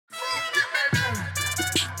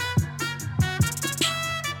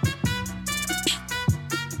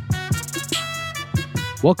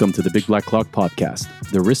Welcome to the Big Black Clock podcast,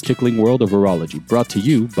 the wrist-tickling world of horology, brought to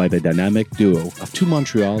you by the dynamic duo of two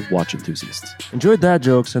Montreal watch enthusiasts. Enjoy dad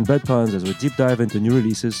jokes and bed puns as we deep dive into new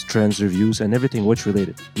releases, trends, reviews, and everything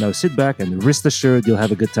watch-related. Now sit back and rest assured you'll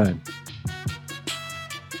have a good time.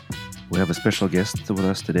 We have a special guest with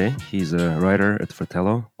us today. He's a writer at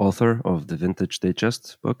Fratello, author of the Vintage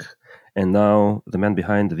Datejust book, and now the man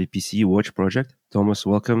behind the VPC watch project. Thomas,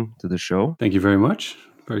 welcome to the show. Thank you very much.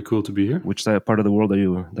 Very cool to be here. Which part of the world are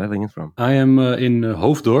you dialing in from? I am in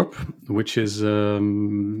Hoofddorp, which is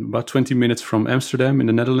about 20 minutes from Amsterdam in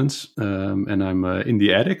the Netherlands. And I'm in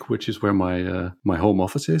the attic, which is where my home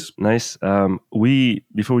office is. Nice.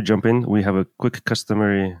 Before we jump in, we have a quick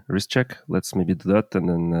customary wrist check. Let's maybe do that and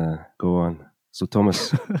then go on. So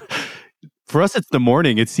Thomas... For us, it's the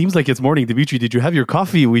morning. It seems like it's morning. Dimitri, did you have your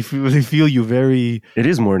coffee? We feel you very... It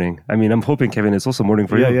is morning. I mean, I'm hoping, Kevin, it's also morning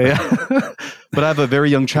for you. Yeah. But I have a very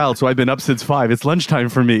young child, so I've been up since 5. It's lunchtime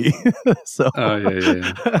for me.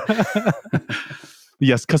 Yeah.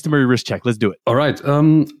 Yes, customary wrist check. Let's do it. All right.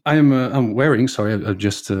 I'm wearing... Sorry, I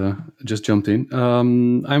just jumped in.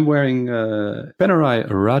 I'm wearing Panerai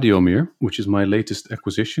Radiomir, which is my latest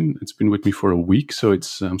acquisition. It's been with me for a week, so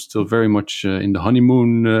I'm still very much in the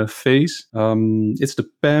honeymoon phase. It's the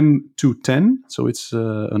PAM 210, so it's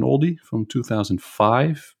an oldie from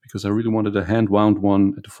 2005. Because I really wanted a hand-wound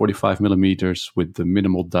one at the 45 millimeters with the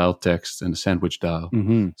minimal dial text and the sandwich dial.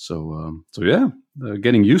 Mm-hmm. So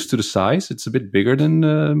getting used to the size. It's a bit bigger than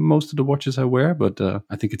most of the watches I wear, but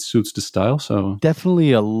I think it suits the style. So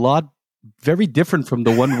definitely a lot very different from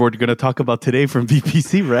the one we're going to talk about today from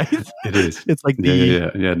VPC, right? It is. It's like yeah.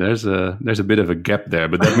 There's a bit of a gap there,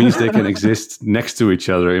 but that means they can exist next to each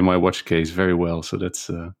other in my watch case very well. So that's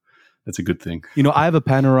a good thing. You know, I have a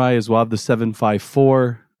Panerai as well. I have the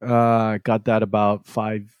 754. Got that about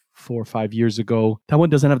 4 or 5 years ago. That one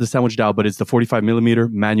doesn't have the sandwich dial, but it's the 45 millimeter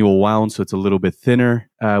manual wound, so it's a little bit thinner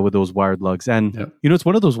with those wired lugs. And you know, it's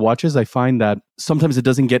one of those watches I find that sometimes it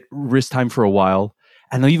doesn't get wrist time for a while.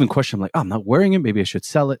 And I'll even question, I'm like, I'm not wearing it. Maybe I should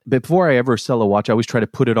sell it. But before I ever sell a watch, I always try to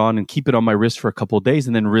put it on and keep it on my wrist for a couple of days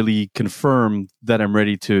and then really confirm that I'm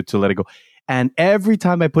ready to let it go. And every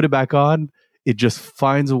time I put it back on, it just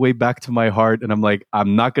finds a way back to my heart. And I'm like,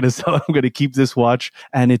 I'm not going to sell it. I'm going to keep this watch.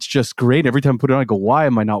 And it's just great. Every time I put it on, I go, why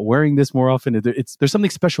am I not wearing this more often? There's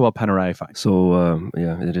something special about Panerai, I find. So,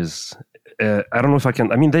 it is. I don't know if I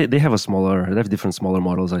can. I mean, they have different smaller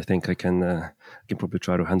models. I think I can probably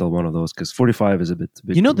try to handle one of those because 45 is a bit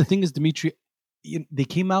big. You know, the thing is, Dimitri, they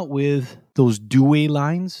came out with those Due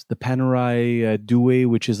lines, the Panerai Due,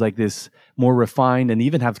 which is like this more refined and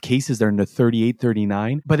even have cases that are in the 38,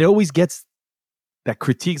 39. But it always gets that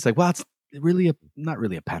critique's like, well, it's really not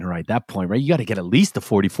really a Panerai at that point, right? You got to get at least a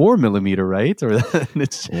 44 millimeter, right? Or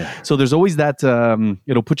So there's always that.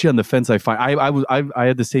 It'll put you on the fence. I find I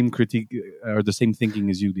had the same critique or the same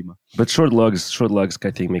thinking as you, Dima. But short lugs,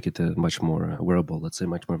 I think make it much more wearable. Let's say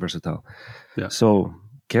much more versatile. Yeah. So,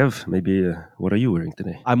 Kev, maybe what are you wearing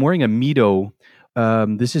today? I'm wearing a Mito.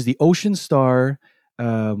 This is the Ocean Star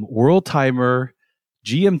World Timer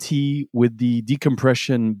GMT with the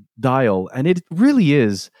decompression dial, and it really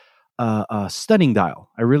is a stunning dial.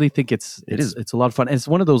 I really think it's a lot of fun, and it's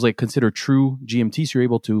one of those like considered true GMTs. You're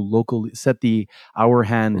able to locally set the hour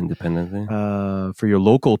hand independently for your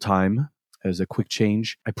local time as a quick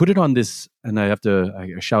change. I put it on this, and I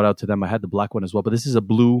shout out to them. I had the black one as well, but this is a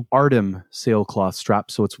blue Artem sailcloth strap,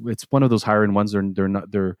 so it's one of those higher end ones.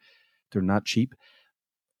 They're not cheap.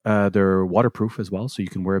 They're waterproof as well, so you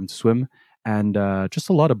can wear them to swim. And just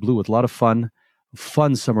a lot of blue with a lot of fun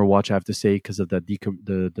summer watch, I have to say, because of the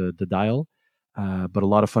dial. But a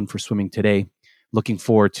lot of fun for swimming today. Looking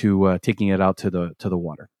forward to taking it out to the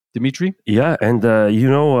water. Dimitri? Yeah, and did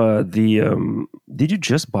you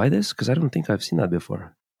just buy this? Because I don't think I've seen that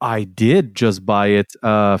before. I did just buy it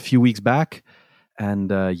a few weeks back,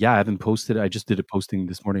 and I haven't posted it. I just did a posting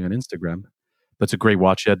this morning on Instagram. But it's a great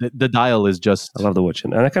watch. Yeah, the dial is just... I love the watch.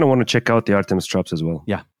 And I kind of want to check out the Artem straps as well.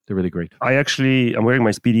 Yeah, they're really great. I'm wearing my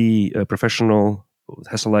Speedy Professional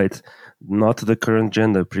Hasselite, not the current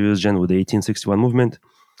gen, the previous gen with the 1861 movement.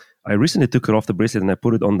 I recently took it off the bracelet and I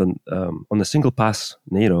put it on the single pass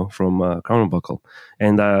NATO from Crown and Buckle.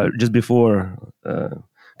 And just before...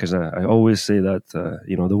 because I always say that,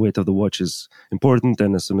 the weight of the watch is important.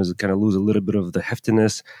 And as soon as it kind of loses a little bit of the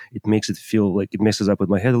heftiness, it makes it feel like it messes up with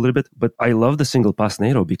my head a little bit. But I love the single pass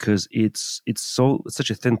NATO because it's such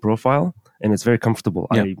a thin profile and it's very comfortable.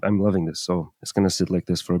 Yeah. I'm loving this. So it's going to sit like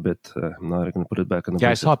this for a bit. I'm not going to put it back on the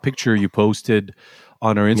bracelet. I saw a picture you posted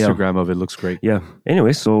on our Instagram of it. Looks great. Yeah.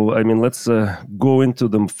 Anyway, so, let's go into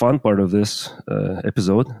the fun part of this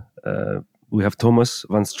episode. we have Thomas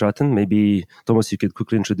van Straaten. Maybe, Thomas, you could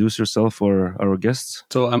quickly introduce yourself for our guests.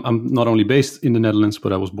 So I'm not only based in the Netherlands,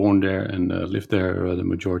 but I was born there and lived there the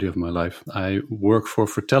majority of my life. I work for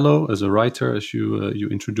Fratello as a writer, as you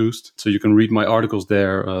introduced. So you can read my articles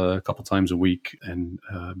there a couple times a week. And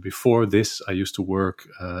before this, I used to work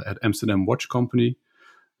at Amsterdam Watch Company,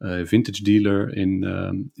 a vintage dealer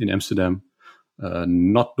in Amsterdam.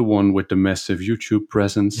 Not the one with the massive YouTube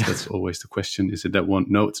presence. That's always the question. Is it that one?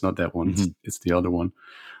 No, it's not that one. Mm-hmm. It's the other one.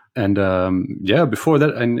 And before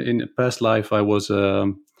that, in a past life, I was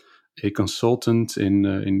a consultant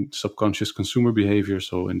in subconscious consumer behavior,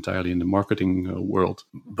 so entirely in the marketing world.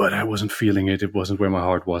 But I wasn't feeling it. It wasn't where my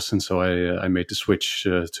heart was. And so I made the switch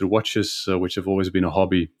to watches, which have always been a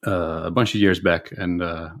hobby, a bunch of years back. And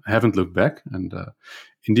I haven't looked back. And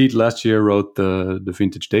indeed, last year wrote the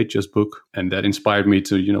Vintage Datejust book. And that inspired me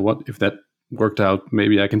to, you know what, if that worked out,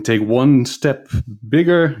 maybe I can take one step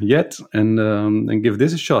bigger yet and give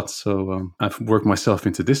this a shot. So I've worked myself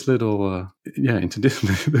into this little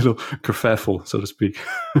kerfuffle, so to speak.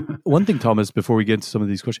 One thing, Thomas, before we get into some of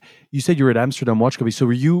these questions, you said you were at Amsterdam Watch Company. So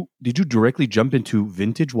did you directly jump into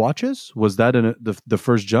vintage watches? Was that the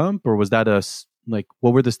first jump, or was that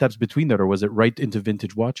what were the steps between that, or was it right into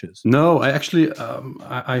vintage watches? No, I actually,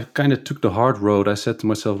 I kind of took the hard road. I said to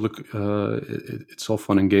myself, look, it's all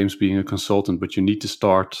fun and games being a consultant, but you need to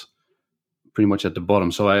start pretty much at the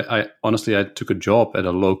bottom. So I honestly took a job at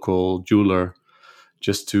a local jeweler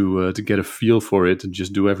just to get a feel for it and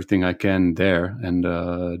just do everything I can there, and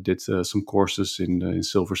did some courses in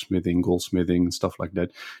silversmithing, goldsmithing, and stuff like that,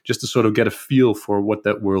 just to sort of get a feel for what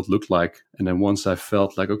that world looked like. And then once I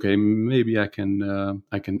felt like, okay, maybe I can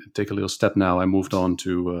take a little step now, I moved on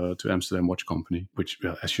to Amsterdam Watch Company, which,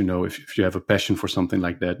 as you know, if you have a passion for something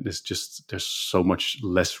like that, there's so much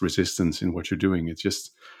less resistance in what you're doing.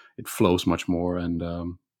 It flows much more, and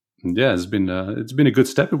it's been a good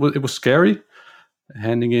step. It was scary,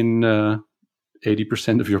 handing in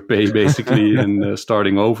 80% of your pay basically and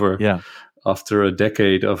starting over after a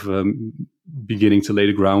decade of beginning to lay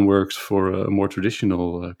the groundwork for a more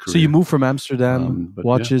traditional career. So you moved from Amsterdam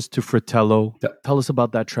watches to Fratello. Yeah. Tell us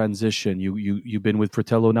about that transition. You've been with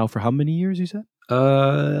Fratello now for how many years, you said?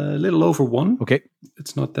 A little over one. Okay.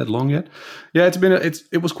 It's not that long yet. Yeah,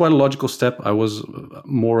 it was quite a logical step. I was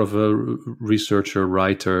more of a researcher,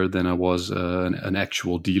 writer than I was an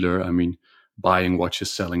actual dealer. I mean, buying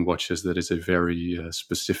watches, selling watches, that is a very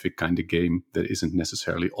specific kind of game that isn't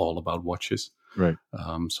necessarily all about watches. Right.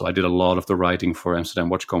 So I did a lot of the writing for Amsterdam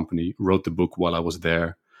Watch Company, wrote the book while I was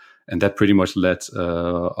there. And that pretty much led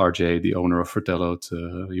RJ, the owner of Fratello,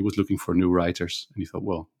 he was looking for new writers. And he thought,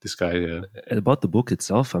 well, this guy... About the book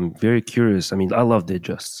itself, I'm very curious. I mean, I love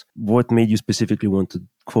Datejusts. What made you specifically want to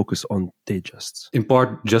focus on Datejusts? In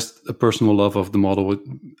part, just a personal love of the model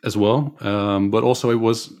as well. But also it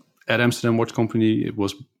was... At Amsterdam Watch Company, it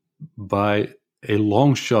was by a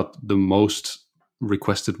long shot the most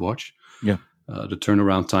requested watch. Yeah. The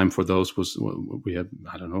turnaround time for those was, we had,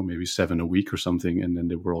 I don't know, maybe 7 a week or something, and then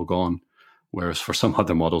they were all gone. Whereas for some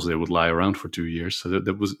other models, they would lie around for 2 years. So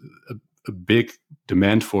there was a big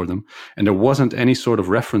demand for them. And there wasn't any sort of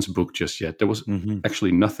reference book just yet. There was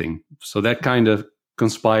actually nothing. So that kind of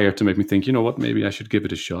conspired to make me think, you know what, maybe I should give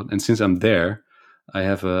it a shot. And since I'm there, I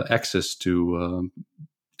have access to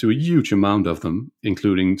a huge amount of them,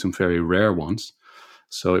 including some very rare ones.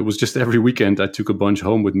 So it was just every weekend I took a bunch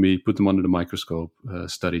home with me, put them under the microscope,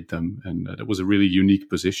 studied them. And that was a really unique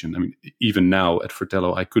position. I mean, even now at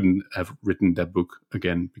Fratello, I couldn't have written that book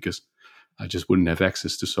again because I just wouldn't have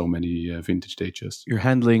access to so many vintage Datejusts. You're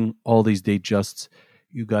handling all these Datejusts.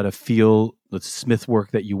 You got to feel the Smith work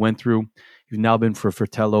that you went through. You've now been for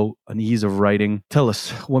Fratello, an ease of writing. Tell us,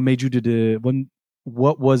 what made you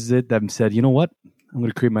what was it that said, you know what? I'm going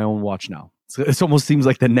to create my own watch now. So it almost seems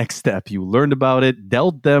like the next step. You learned about it,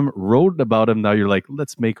 dealt them, wrote about them. Now you're like,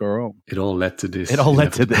 let's make our own. It all led to this. All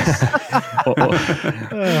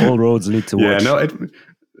roads lead to watch. Yeah, no.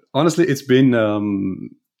 Honestly, it's been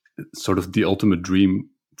sort of the ultimate dream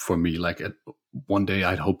for me. Like one day,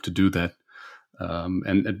 I'd hope to do that.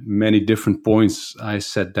 And at many different points, I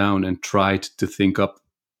sat down and tried to think up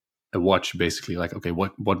a watch. Basically, like, okay,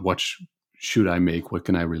 what watch should I make? What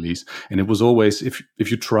can I release? And it was always, if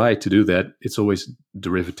you try to do that, it's always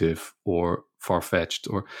derivative or far-fetched,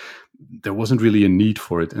 or there wasn't really a need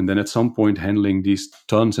for it. And then at some point, handling these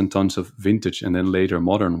tons and tons of vintage and then later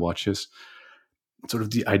modern watches, sort of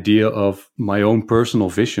the idea of my own personal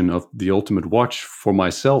vision of the ultimate watch for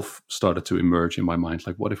myself started to emerge in my mind.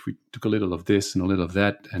 Like, what if we took a little of this and a little of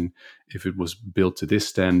that? And if it was built to this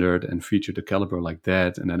standard and featured a caliber like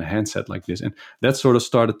that, and then a handset like this. And that sort of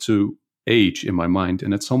started to age in my mind.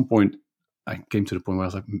 And at some point, I came to the point where I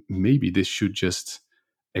was like, maybe this should just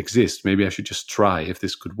exist. Maybe I should just try if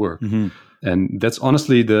this could work. Mm-hmm. And that's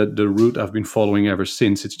honestly the route I've been following ever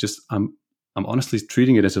since. It's just I'm honestly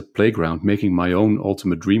treating it as a playground, making my own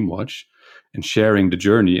ultimate dream watch and sharing the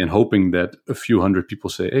journey and hoping that a few hundred people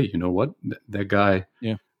say, hey, you know what, that guy,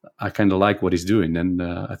 Yeah, I kind of like what he's doing, and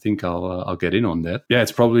I think I'll get in on that. Yeah,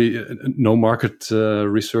 it's probably no market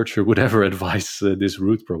researcher would ever advise this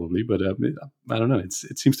route, probably, but I don't know. It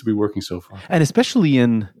seems to be working so far, and especially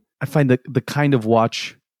I find that the kind of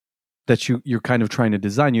watch that you're kind of trying to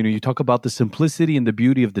design. You talk about the simplicity and the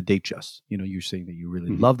beauty of the Datejust. You're saying that you really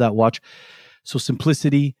love that watch. So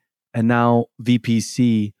simplicity, and now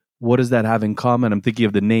VPC. What does that have in common? I'm thinking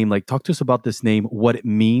of the name. Like, talk to us about this name, what it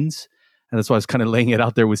means. And that's why I was kind of laying it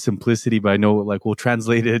out there with simplicity, but I know like we'll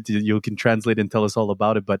translate it. You can translate and tell us all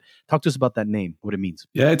about it, but talk to us about that name, what it means.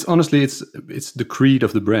 Yeah, it's honestly, it's the creed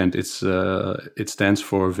of the brand. It stands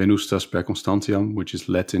for Venustas per Constantiam, which is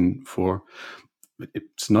Latin for,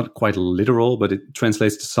 it's not quite literal, but it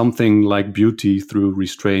translates to something like beauty through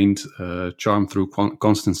restraint, charm through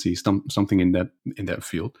constancy, something in that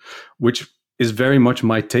field, which is very much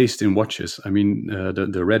my taste in watches. I mean,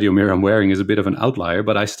 the radio mirror I'm wearing is a bit of an outlier,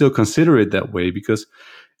 but I still consider it that way because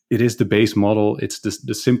it is the base model. It's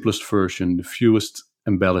the simplest version, the fewest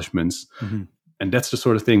embellishments. Mm-hmm. And that's the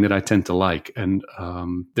sort of thing that I tend to like. And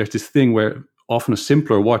there's this thing where often a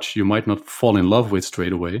simpler watch you might not fall in love with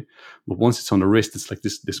straight away, but once it's on the wrist, it's like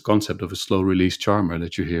this concept of a slow release charmer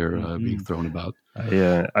that you hear being thrown about.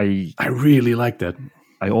 I really like that.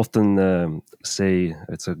 I often say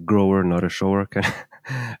it's a grower, not a shower, kind of,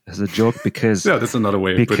 as a joke, because yeah, that's another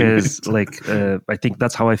way of putting it. Like I think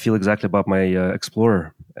that's how I feel exactly about my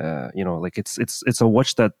Explorer. Like it's a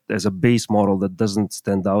watch that as a base model that doesn't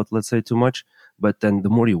stand out, let's say, too much. But then the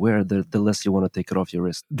more you wear, the less you want to take it off your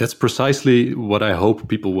wrist. That's precisely what I hope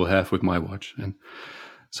people will have with my watch. And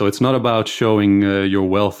so it's not about showing your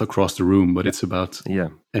wealth across the room, but it's about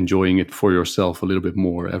enjoying it for yourself a little bit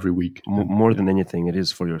more every week. More than anything, it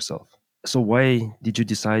is for yourself. So why did you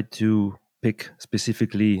decide to pick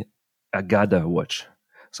specifically a GADA watch?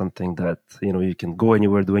 Something that, you can go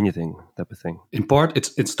anywhere, do anything type of thing. In part,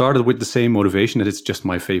 it started with the same motivation that it's just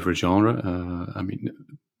my favorite genre.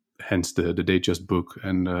 Hence the Datejust book.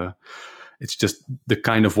 And it's just the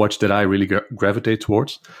kind of watch that I really gravitate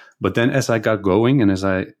towards. But then as I got going and as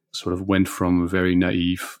I sort of went from a very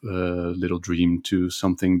naive little dream to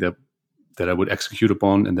something that I would execute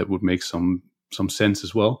upon and that would make some sense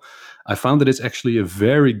as well, I found that it's actually a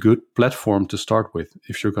very good platform to start with.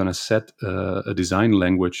 If you're going to set a design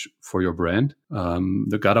language for your brand,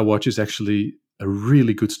 the GADA watch is actually a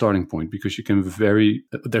really good starting point because you can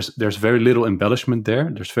there's very little embellishment there.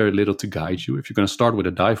 There's very little to guide you. If you're going to start with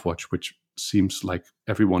a dive watch, which seems like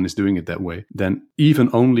everyone is doing it that way, then even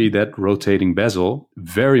only that rotating bezel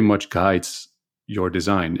very much guides your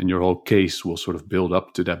design, and your whole case will sort of build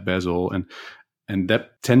up to that bezel, and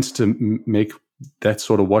that tends to make that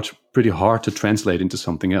sort of watch pretty hard to translate into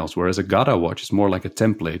something else. Whereas a GADA watch is more like a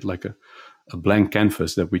template, like a blank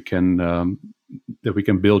canvas that we can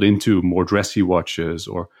build into more dressy watches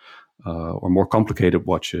or more complicated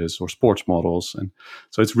watches or sports models. And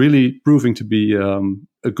so it's really proving to be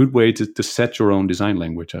a good way to set your own design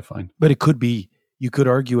language, I find. But you could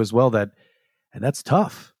argue as well and that's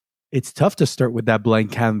tough. It's tough to start with that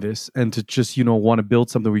blank canvas and to just, want to build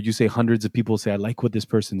something where you say hundreds of people say, I like what this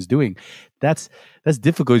person's doing. That's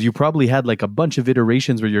difficult. You probably had like a bunch of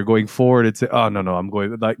iterations where you're going forward and say, oh, no, I'm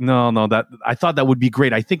going like, no, that I thought that would be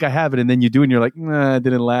great. I think I have it. And then you do, and you're like, nah, it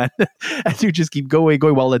didn't land. And you just keep going.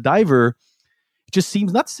 While a diver, it just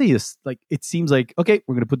seems not to say this, like, it seems like, okay,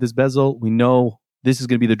 we're going to put this bezel. We know this is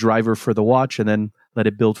going to be the driver for the watch, and then let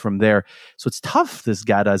it build from there. So it's tough, this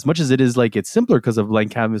GADA, as much as it is like it's simpler because of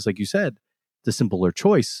blank canvas, like you said, the simpler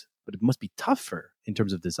choice, but it must be tougher in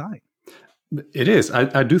terms of design. It is.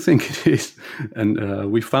 I do think it is.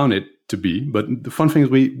 And we found it to be. But the fun thing is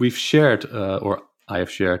we've shared, or I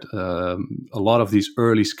have shared, a lot of these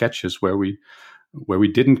early sketches where we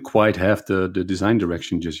didn't quite have the design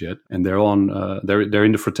direction just yet, and they're on they're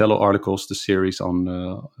in the Fratello articles, the series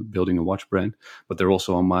on building a watch brand, but they're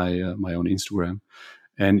also on my own Instagram,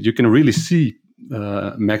 and you can really see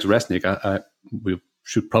Max Resnick. We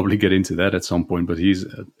should probably get into that at some point, but he's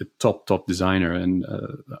a top designer, and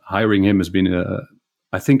hiring him has been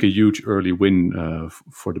I think a huge early win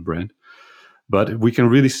for the brand. But you can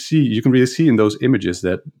really see in those images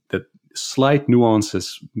that slight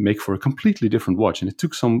nuances make for a completely different watch. And it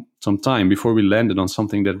took some time before we landed on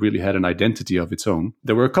something that really had an identity of its own.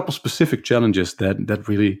 There were a couple specific challenges that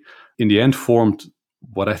really, in the end, formed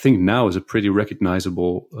what I think now is a pretty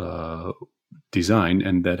recognizable design,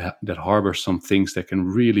 and that harbors some things that can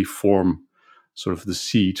really form sort of the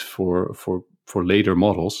seed for later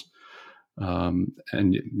models. And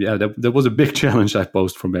yeah, that was a big challenge I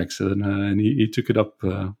posed for Max, and he took it up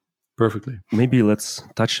perfectly. Maybe let's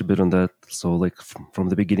touch a bit on that. So, like from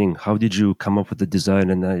the beginning, how did you come up with the design?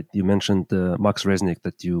 And you mentioned Max Resnick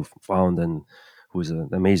that you found, and who is an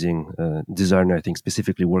amazing designer, I think,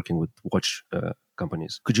 specifically working with watch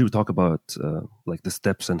companies. Could you talk about like the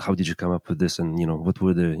steps and how did you come up with this, and what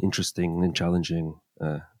were the interesting and challenging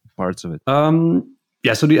parts of it?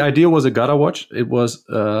 Yeah, so the idea was a Gada watch. It was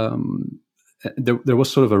there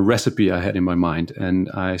was sort of a recipe I had in my mind,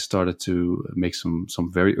 and I started to make some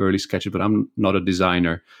very early sketches. But I'm not a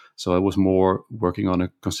designer, so I was more working on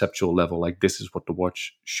a conceptual level, like this is what the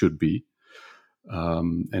watch should be,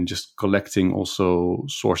 and just collecting also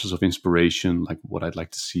sources of inspiration, like what I'd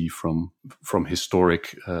like to see from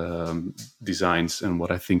historic designs, and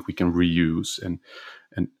what I think we can reuse and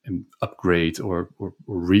upgrade or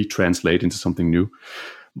retranslate into something new.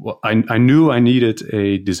 Well, I knew I needed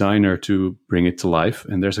a designer to bring it to life,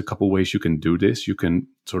 and there's a couple ways you can do this. You can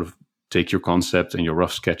sort of take your concept and your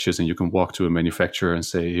rough sketches, and you can walk to a manufacturer and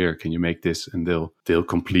say, "Here, can you make this?" And they'll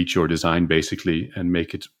complete your design basically and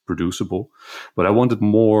make it producible. But I wanted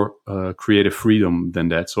more creative freedom than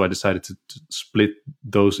that, so I decided to split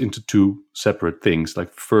those into two separate things.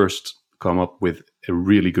 Like first, come up with a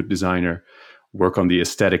really good designer, work on the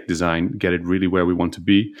aesthetic design, get it really where we want to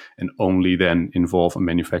be, and only then involve a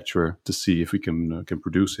manufacturer to see if we can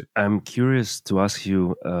produce it. I'm curious to ask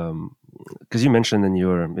you, because you mentioned in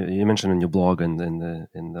your blog and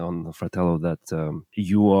on the Fratello that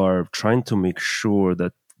you are trying to make sure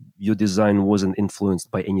that your design wasn't influenced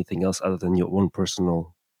by anything else other than your own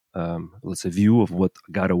personal, let's say, view of what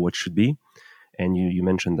Gada watch should be. And you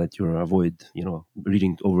mentioned that you avoid,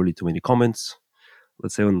 reading overly too many comments,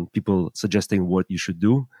 let's say, on people suggesting what you should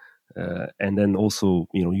do. And then also,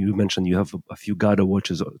 you mentioned you have a few Gada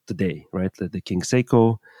watches today, right? The King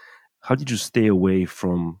Seiko. How did you stay away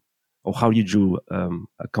from, or how did you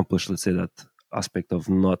accomplish, let's say, that aspect of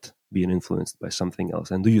not being influenced by something else?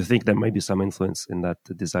 And do you think there might be some influence in that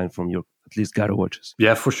design from your, at least, Gada watches?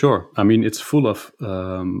 Yeah, for sure. I mean, it's full of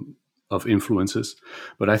influences.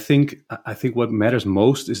 But I think what matters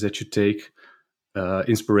most is that you take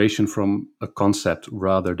inspiration from a concept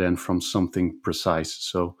rather than from something precise.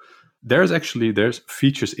 So there's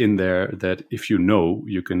features in there that if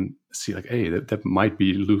you can see like, hey, that might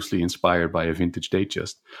be loosely inspired by a vintage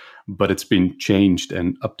Datejust, but it's been changed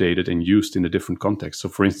and updated and used in a different context. So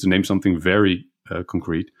for instance, to name something very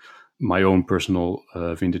concrete, my own personal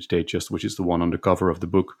vintage Datejust, which is the one on the cover of the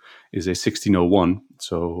book, is a 1601,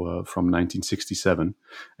 so from 1967.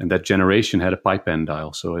 And that generation had a pipe band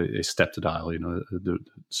dial, so a stepped dial, the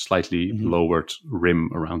slightly lowered rim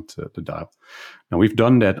around the dial. Now, we've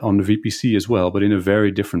done that on the VPC as well, but in a very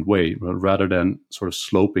different way. Rather than sort of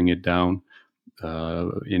sloping it down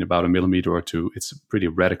in about a millimeter or two, it's a pretty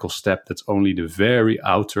radical step that's only the very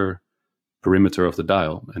outer perimeter of the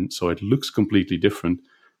dial. And so it looks completely different,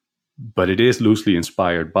 but it is loosely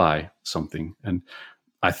inspired by something. And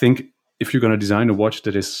I think if you're going to design a watch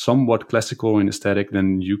that is somewhat classical in aesthetic,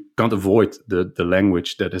 then you can't avoid the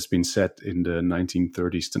language that has been set in the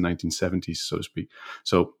 1930s to 1970s, so to speak.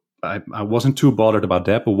 So I wasn't too bothered about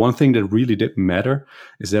that. But one thing that really did matter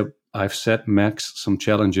is that I've set Max some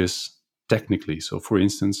challenges technically. So for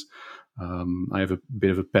instance, I have a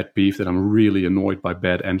bit of a pet peeve that I'm really annoyed by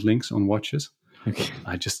bad end links on watches. Okay.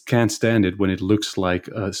 I just can't stand it when it looks like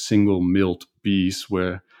a single milled piece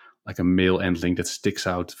where like a male end link that sticks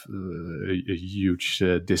out a huge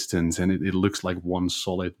distance, and it looks like one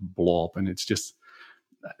solid blob. And it's just,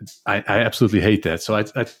 I absolutely hate that. So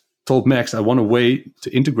I told Max I want a way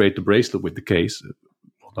to integrate the bracelet with the case.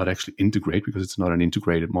 Well, not actually integrate because it's not an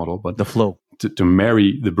integrated model, but The flow. To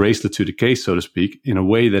marry the bracelet to the case, so to speak, in a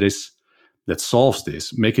way that solves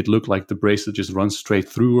this, make it look like the bracelet just runs straight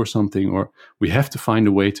through or something, or we have to find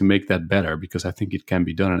a way to make that better because I think it can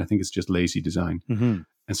be done, and I think it's just lazy design. Mm-hmm.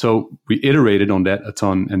 And so we iterated on that a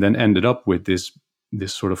ton, and then ended up with this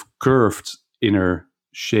sort of curved inner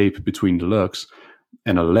shape between the lugs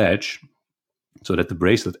and a ledge, so that the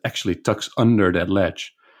bracelet actually tucks under that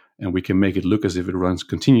ledge, and we can make it look as if it runs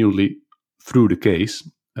continually through the case.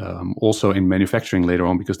 Also in manufacturing later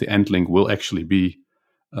on, because the end link will actually be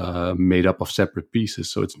made up of separate pieces,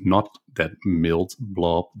 so it's not that milled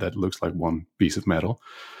blob that looks like one piece of metal.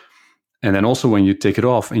 And then also when you take it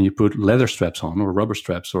off and you put leather straps on, or rubber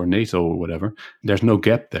straps, or NATO or whatever, there's no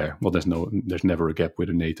gap there. Well, there's never a gap with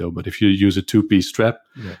a NATO, but if you use a two-piece strap,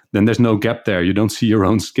 then there's no gap there. You don't see your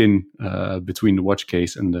own skin between the watch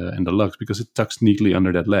case and the lugs, because it tucks neatly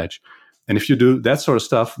under that ledge. And if you do that sort of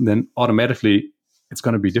stuff, then automatically it's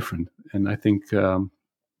going to be different. And I think,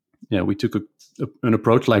 we took an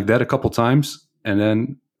approach like that a couple times, and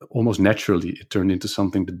then almost naturally it turned into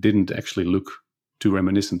something that didn't actually look too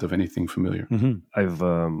reminiscent of anything familiar. Mm-hmm. I've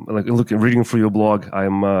reading through your blog.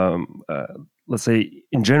 I'm let's say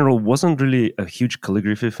in general wasn't really a huge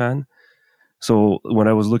calligraphy fan. So when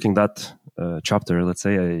I was looking that chapter, let's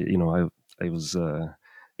say I was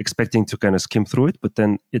expecting to kind of skim through it, but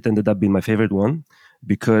then it ended up being my favorite one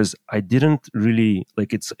because I didn't really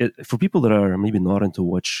like for people that are maybe not into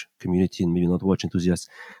watch community and maybe not watch enthusiasts.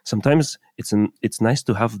 Sometimes it's nice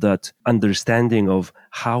to have that understanding of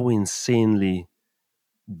how insanely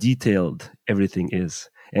detailed everything is.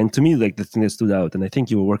 And to me, like the thing that stood out, and I think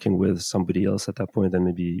you were working with somebody else at that point, and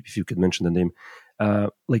maybe if you could mention the name,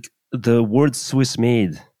 like the word Swiss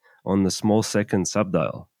made on the small second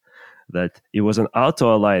subdial, that it was an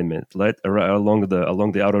auto alignment right along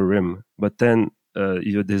the outer rim, but then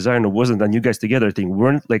your designer wasn't, and you guys together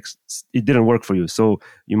weren't like, it didn't work for you, so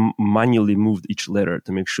you manually moved each letter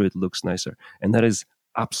to make sure it looks nicer, and that is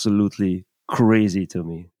absolutely crazy to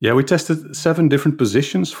me. Yeah, we tested 7 different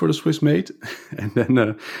positions for the Swiss made, and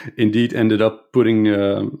then indeed ended up putting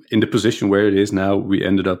in the position where it is now. We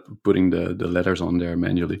ended up putting the letters on there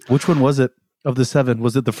manually. Which one was it of the 7?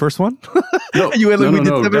 Was it the first one? No,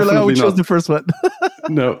 we chose the first one.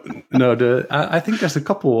 No. I think there's a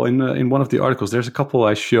couple in one of the articles. There's a couple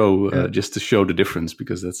I show just to show the difference,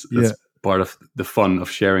 because that's part of the fun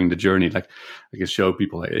of sharing the journey. Like I can show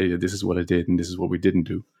people like, hey, this is what I did and this is what we didn't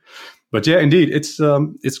do. But yeah, indeed,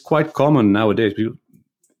 it's quite common nowadays.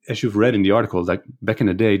 As you've read in the article, like back in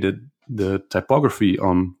the day, the typography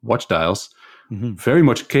on watch dials very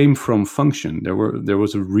much came from function. There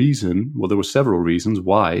was a reason. Well, there were several reasons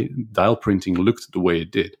why dial printing looked the way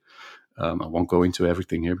it did. I won't go into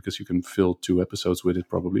everything here because you can fill 2 episodes with it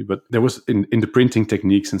probably. But there was in the printing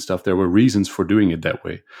techniques and stuff, there were reasons for doing it that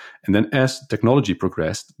way. And then as technology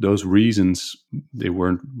progressed, those reasons, they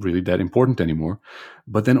weren't really that important anymore.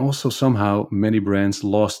 But then also somehow many brands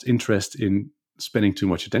lost interest in spending too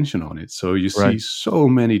much attention on it. So you see so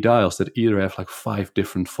many dials that either have like 5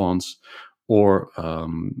 different fonts, or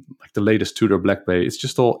like the latest Tudor Black Bay, it's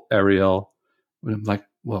just all Arial. And I'm like,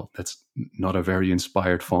 well, that's not a very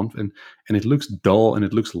inspired font, and it looks dull and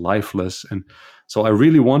it looks lifeless. And so I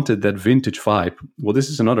really wanted that vintage vibe. Well, this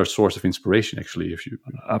is another source of inspiration, actually, if you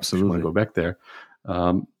want to go back there.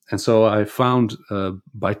 And so I found,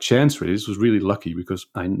 by chance, really, this was really lucky because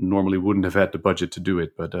I normally wouldn't have had the budget to do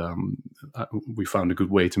it, but we found a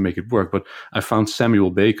good way to make it work. But I found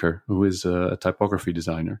Samuel Baker, who is a typography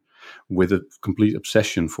designer with a complete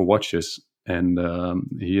obsession for watches. And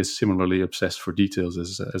he is similarly obsessed for details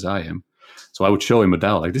as I am. So I would show him a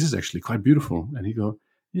dial, like, this is actually quite beautiful. And he'd go,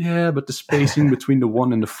 yeah, but the spacing between the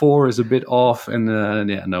 1 and the 4 is a bit off. And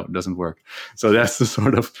no, it doesn't work. So that's the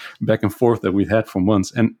sort of back and forth that we had for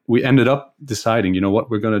months. And we ended up deciding, you know what,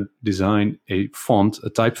 we're going to design a font, a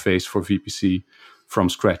typeface for VPC from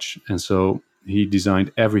scratch. And so he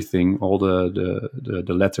designed everything, all the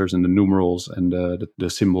letters and the numerals and the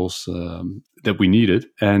symbols that we needed.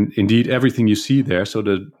 And indeed, everything you see there, so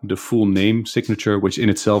the full name signature, which in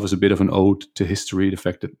itself is a bit of an ode to history, the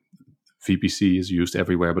fact that VPC is used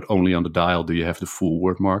everywhere, but only on the dial do you have the full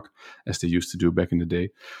word mark, as they used to do back in the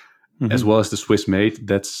day, as well as the Swiss made.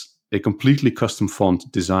 That's a completely custom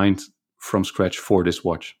font designed from scratch for this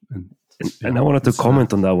watch. And I wanted to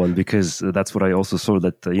comment on that one, because that's what I also saw,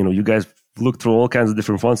 that you guys looked through all kinds of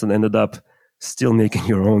different fonts and ended up still making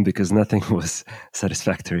your own because nothing was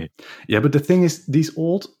satisfactory. Yeah, but the thing is, these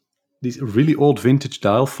really old vintage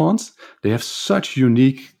dial fonts, they have such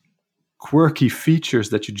unique, quirky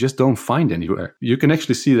features that you just don't find anywhere. You can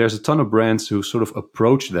actually see there's a ton of brands who sort of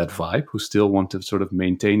approach that vibe, who still want to sort of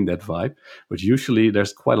maintain that vibe, but usually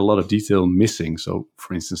there's quite a lot of detail missing. So,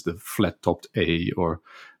 for instance, the flat-topped A or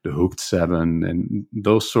the hooked 7 and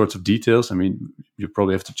those sorts of details. I mean, you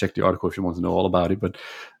probably have to check the article if you want to know all about it, but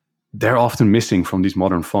they're often missing from these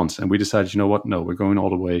modern fonts. And we decided, you know what? No, we're going all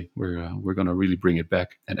the way. We're going to really bring it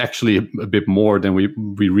back. And actually a bit more than we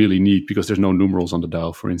really need, because there's no numerals on the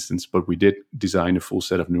dial, for instance. But we did design a full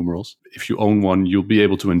set of numerals. If you own one, you'll be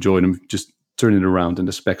able to enjoy them. Just turn it around, and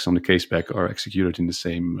the specs on the case back are executed in the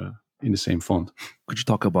same font. Could you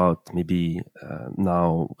talk about maybe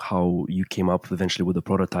now how you came up eventually with the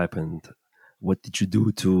prototype, and what did you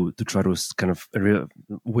do to try to kind of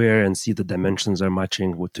wear and see the dimensions are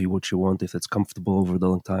matching what you want, if it's comfortable over the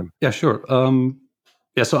long time? Yeah, sure.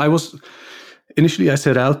 So I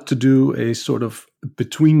set out to do a sort of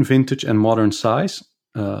between vintage and modern size.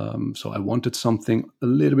 So I wanted something a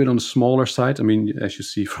little bit on the smaller side. I mean, as you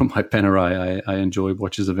see from my Panerai, I enjoy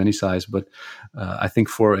watches of any size, but I think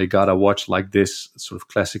for a Gada watch like this, sort of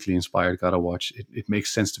classically inspired Gada watch, it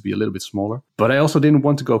makes sense to be a little bit smaller. But I also didn't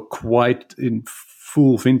want to go quite in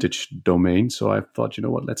full vintage domain. So I thought, you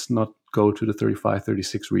know what, let's not go to the 35,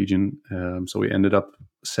 36 region. So we ended up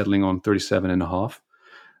settling on 37.5.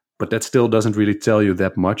 But that still doesn't really tell you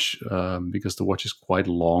that much because the watch is quite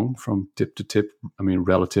long from tip to tip. I mean,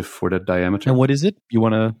 relative for that diameter. And what is it? You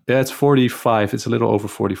want to? Yeah, it's 45. It's a little over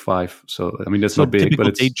 45. So, I mean, that's not big, but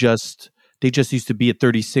it's... They just used to be at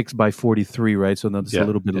 36 by 43, right? So now it's a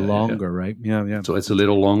little bit longer, right? Yeah. So it's a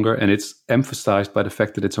little longer, and it's emphasized by the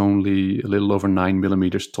fact that it's only a little over 9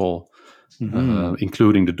 millimeters tall,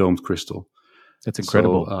 including the domed crystal. That's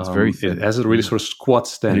incredible. So, it's very thin. It has a really sort of squat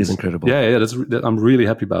stance. It is incredible. Yeah. I'm really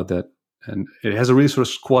happy about that. And it has a really sort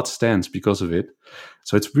of squat stance because of it.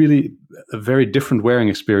 So it's really a very different wearing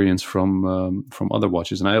experience from other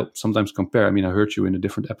watches. And I sometimes compare. I mean, I heard you in a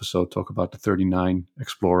different episode talk about the 39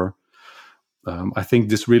 Explorer. I think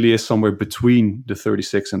this really is somewhere between the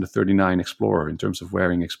 36 and the 39 Explorer in terms of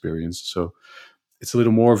wearing experience. So it's a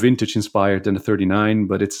little more vintage inspired than the 39,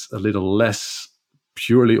 but it's a little less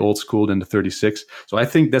purely old school than the 36. So I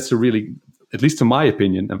think that's a really, at least to my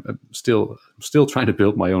opinion, I'm still trying to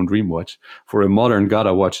build my own dream watch. For a modern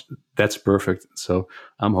Gada watch, that's perfect. So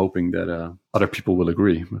I'm hoping that other people will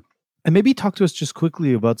agree. And maybe talk to us just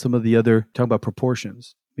quickly about some of the other, talk about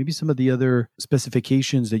proportions. Maybe some of the other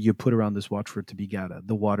specifications that you put around this watch for it to be Gada,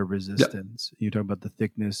 the water resistance. You talk about the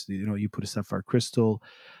thickness, you put a sapphire crystal.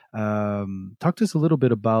 Talk to us a little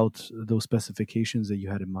bit about those specifications that you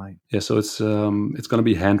had in mind. Yeah, so it's going to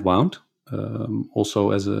be hand wound,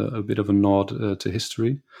 also as a bit of a nod to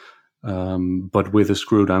history, but with a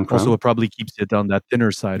screw down crown. Also, it probably keeps it on that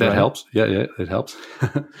thinner side. That right? helps. Yeah, it helps.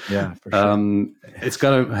 Yeah, for sure. It's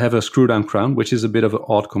got to have a screw down crown, which is a bit of an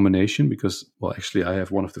odd combination because, well, actually, I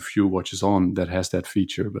have one of the few watches on that has that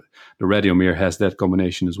feature, but the Radiomir has that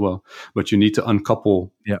combination as well. But you need to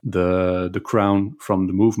uncouple the crown from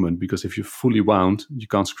the movement because if you're fully wound, you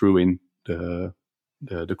can't screw in the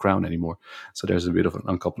crown anymore. So there's a bit of an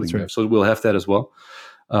uncoupling there. So we'll have that as well.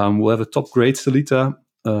 We'll have a top grade Stellita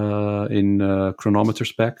in chronometer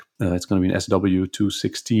spec. It's going to be an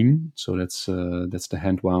SW216, so that's the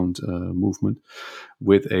hand wound movement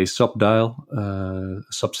with a sub dial,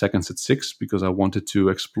 sub seconds at 6, because I wanted to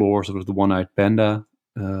explore sort of the one-eyed panda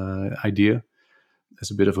idea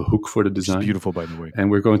as a bit of a hook for the design. It's beautiful, by the way.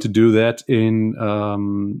 And we're going to do that in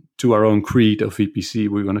to our own creed of VPC.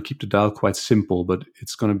 We're going to keep the dial quite simple, but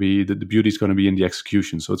it's going to be the beauty is going to be in the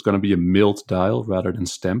execution. So it's going to be a milled dial rather than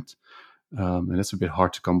stamped. And that's a bit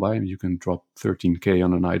hard to come by. You can drop 13K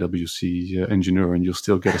on an IWC engineer and you'll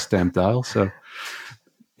still get a stamped dial. So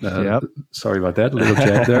sorry about that, a little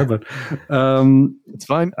jab there, but it's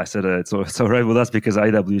fine. I said it's all right with us because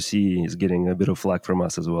IWC is getting a bit of flack from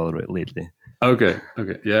us as well lately. Okay.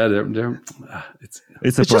 Yeah, it's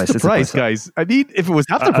a price. Just the price, guys. I mean, if it was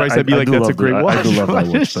half the price, I'd be like, that's a great watch. I do love that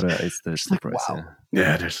watch, but it's the price. Wow.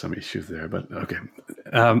 Yeah, there's some issues there, but okay.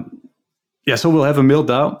 Yeah, so we'll have a milled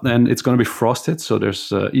dial, and it's going to be frosted. So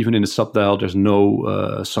there's even in the sub dial, there's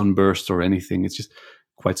no sunburst or anything. It's just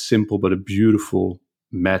quite simple, but a beautiful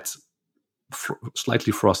matte,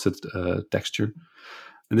 slightly frosted texture.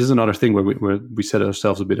 And this is another thing where we set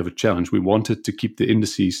ourselves a bit of a challenge. We wanted to keep the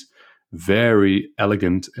indices very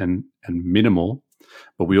elegant and minimal,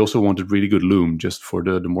 but we also wanted really good lume, just for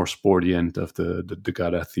the more sporty end of the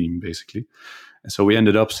Gada theme, basically. And so we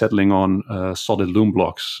ended up settling on solid lume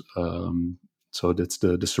blocks. So that's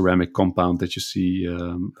the ceramic compound that you see.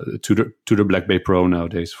 Tudor Black Bay Pro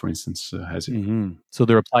nowadays, for instance, has it. Mm-hmm. So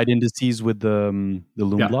they're applied indices with the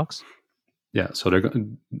lume blocks? Yeah, so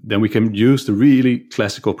then we can use the really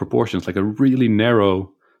classical proportions, like a really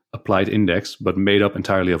narrow applied index, but made up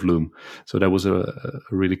entirely of lume. So that was a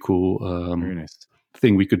really cool very nice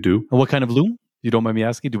thing we could do. And what kind of lume? You don't mind me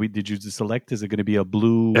asking? Did you select? Is it going to be a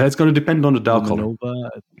blue? Yeah, it's going to depend on the dial color.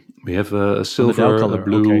 We have a silver, a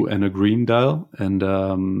blue, and a green dial, and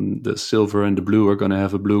the silver and the blue are going to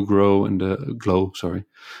have a blue glow and the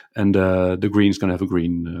green is going to have a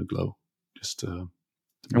green glow. Just.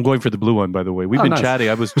 I'm going for the blue one, by the way. We've been chatting.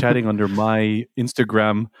 I was chatting under my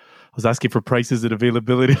Instagram. I was asking for prices and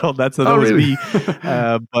availability and all that. So that was me.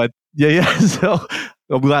 But yeah. So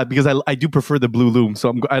I'm glad because I do prefer the blue lume.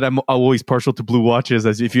 So I'm always partial to blue watches,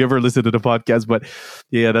 as if you ever listen to the podcast. But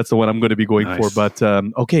yeah, that's the one I'm going to be going for. But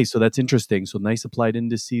okay, so that's interesting. So nice applied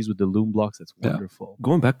indices with the lume blocks. That's wonderful. Yeah.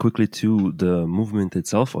 Going back quickly to the movement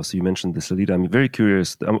itself. Also, you mentioned the Stellita. I'm very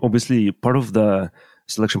curious. Obviously, part of the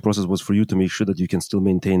selection process was for you to make sure that you can still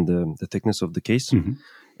maintain the thickness of the case. Mm-hmm.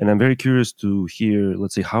 And I'm very curious to hear,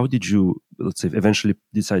 let's say, how did you, let's say, eventually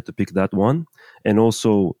decide to pick that one? And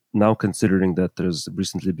also now considering that there's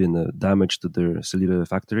recently been a damage to their Salive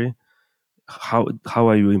factory, how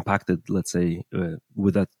are you impacted, let's say,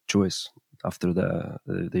 with that choice after the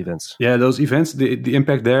events? Yeah, those events, the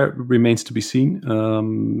impact there remains to be seen.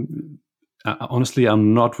 Honestly,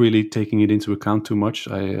 I'm not really taking it into account too much.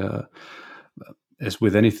 As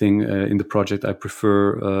with anything in the project, I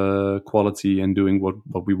prefer quality and doing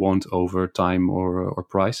what we want over time or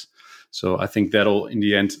price. So I think that'll, in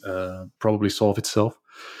the end, probably solve itself.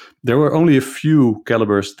 There were only a few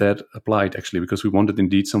calibers that applied, actually, because we wanted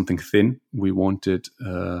indeed something thin. We wanted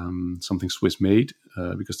something Swiss-made,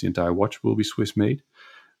 because the entire watch will be Swiss-made.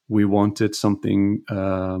 We wanted something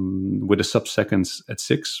with a sub-seconds at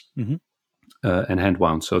 6. Mm-hmm. And hand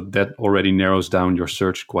wound. So that already narrows down your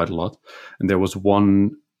search quite a lot. And there was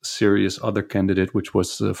one serious other candidate, which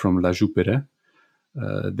was from La Jouperet.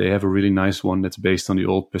 They have a really nice one that's based on the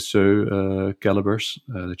old Peseux calibers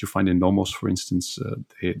that you find in Nomos, for instance.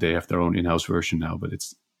 They have their own in-house version now, but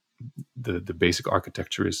it's the basic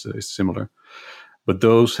architecture is similar. But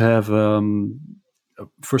those have,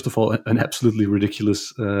 first of all, an absolutely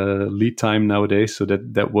ridiculous lead time nowadays. So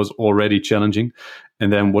that was already challenging.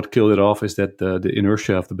 And then what killed it off is that the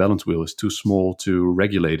inertia of the balance wheel is too small to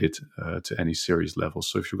regulate it to any serious level.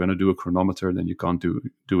 So if you're going to do a chronometer, then you can't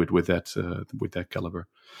do it with that caliber.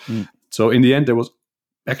 Mm. So in the end, there was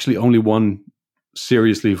actually only one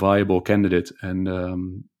seriously viable candidate,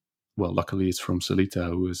 and luckily it's from Sellita,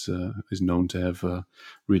 who is known to have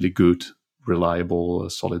really good, reliable,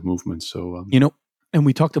 solid movements. So and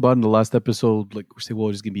we talked about in the last episode, like we say,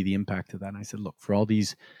 what is going to be the impact of that? And I said, look, for all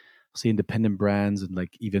these, say, independent brands and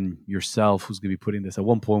like even yourself, who's going to be putting this at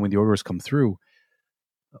one point when the orders come through,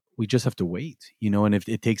 we just have to wait, and if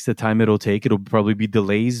it takes the time it'll take, it'll probably be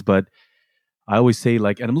delays. But I always say,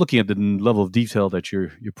 like, and I'm looking at the level of detail that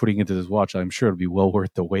you're putting into this watch, I'm sure it'll be well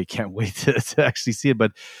worth the wait. Can't wait to actually see it.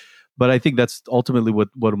 But I think that's ultimately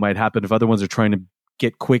what might happen if other ones are trying to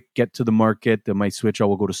get to the market. They might switch.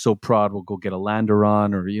 We'll go to Soprod, we'll go get a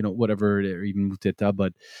Landeron, or whatever, or even Muteta.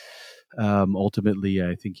 But ultimately,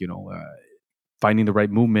 I think finding the right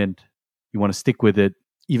movement, you want to stick with it,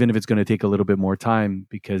 even if it's going to take a little bit more time,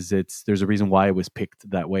 because there's a reason why it was picked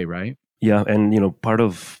that way, right? Yeah, and part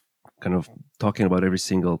of kind of talking about every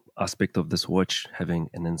single aspect of this watch having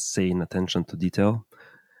an insane attention to detail.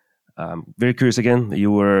 Very curious again, when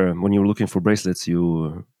you were looking for bracelets,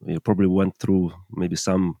 you probably went through maybe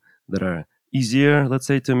some that are easier, let's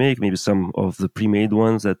say, to make, maybe some of the pre-made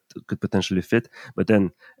ones that could potentially fit. But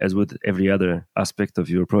then, as with every other aspect of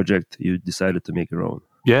your project, you decided to make your own.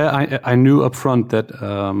 Yeah, I knew up front that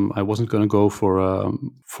I wasn't going to go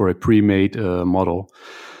for a pre-made model.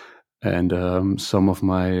 And some of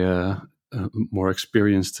my more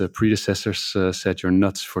experienced predecessors said, you're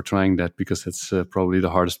nuts for trying that, because that's probably the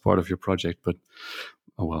hardest part of your project. But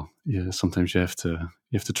sometimes you have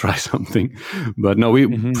to try something. But no,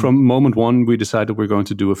 from moment one, we decided we're going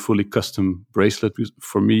to do a fully custom bracelet.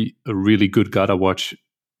 For me, a really good Gada watch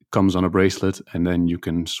comes on a bracelet, and then you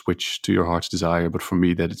can switch to your heart's desire. But for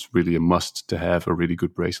me, that it's really a must to have a really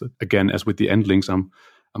good bracelet. Again, as with the end links, I'm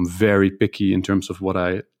very picky in terms of what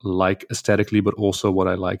I like aesthetically, but also what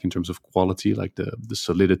I like in terms of quality, like the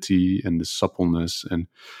solidity and the suppleness, and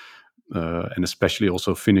especially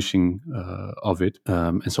also finishing of it.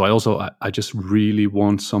 And so I just really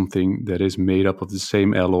want something that is made up of the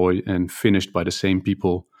same alloy and finished by the same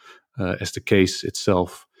people as the case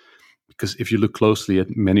itself. Because if you look closely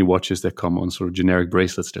at many watches that come on sort of generic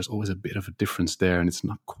bracelets, there's always a bit of a difference there, and it's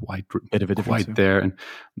not quite there. And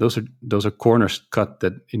those are corners cut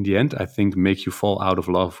that, in the end, I think make you fall out of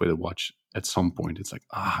love with a watch at some point. It's like,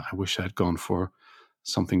 I wish I had gone for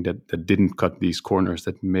something that didn't cut these corners,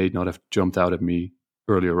 that may not have jumped out at me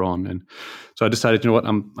earlier on. And so I decided,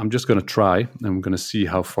 I'm just going to try. I'm going to see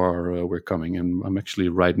how far we're coming. And I'm actually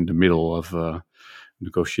right in the middle of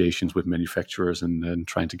negotiations with manufacturers and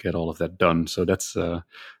trying to get all of that done. So that's so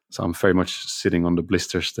I'm very much sitting on the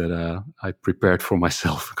blisters that I prepared for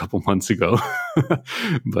myself a couple months ago.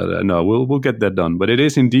 But no, we'll get that done. But it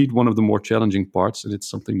is indeed one of the more challenging parts, and it's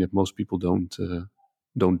something that most people don't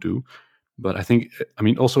do. But I think,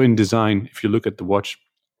 also in design, if you look at the watch,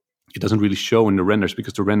 it doesn't really show in the renders,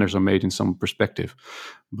 because the renders are made in some perspective.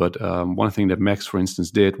 But one thing that Max, for instance,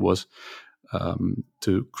 did was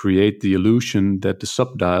to create the illusion that the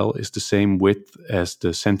subdial is the same width as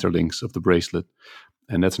the center links of the bracelet.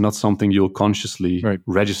 And that's not something you'll consciously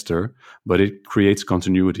register, but it creates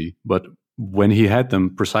continuity. But when he had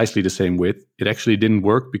them precisely the same width, it actually didn't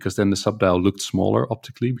work because then the subdial looked smaller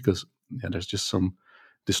optically because there's just some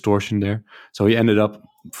distortion there. So he ended up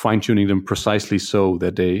fine-tuning them precisely so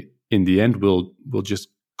that they, in the end, will just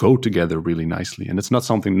go together really nicely. And it's not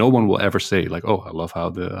something no one will ever say, like, oh, I love how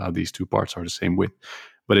these two parts are the same width.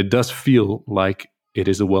 But it does feel like it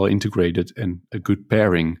is a well-integrated and a good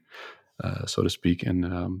pairing, so to speak.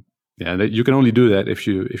 And you can only do that if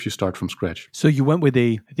you start from scratch. So you went with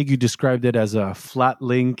I think you described it as a flat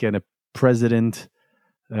link and a president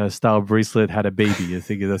style bracelet had a baby. I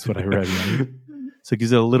think that's what I read. Right? So it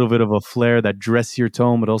gives it a little bit of a flair, that dressier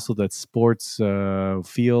tone, but also that sports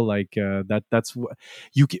feel. Like that's what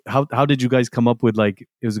you. How did you guys come up with like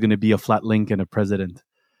it was going to be a flat link and a president?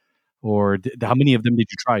 Or how many of them did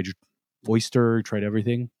you try? Did you Oyster, tried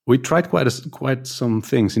everything? We tried quite some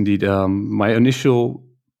things indeed. My initial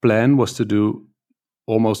plan was to do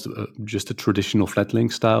almost just a traditional flat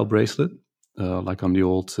link style bracelet, like on the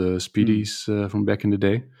old Speedies from back in the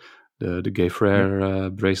day, the Gay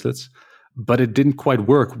Frere bracelets. But it didn't quite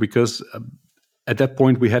work because at that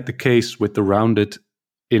point we had the case with the rounded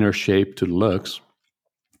inner shape to the lugs.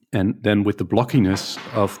 And then with the blockiness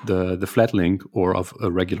of the flat link or of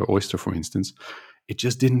a regular Oyster, for instance, it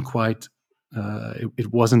just didn't quite,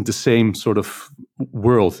 it wasn't the same sort of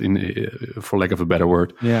world, for lack of a better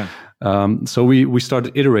word. Yeah. So we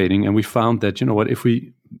started iterating and we found that, you know what, if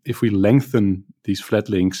we lengthen these flat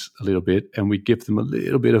links a little bit and we give them a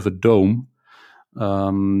little bit of a dome,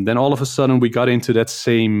 then all of a sudden we got into that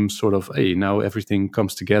same sort of, hey, now everything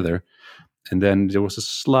comes together. And then there was a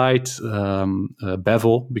slight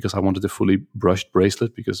bevel because I wanted a fully brushed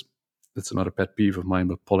bracelet, because that's another pet peeve of mine,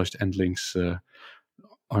 but polished end links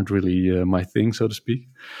aren't really my thing, so to speak.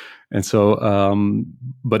 And so,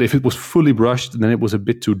 but if it was fully brushed, then it was a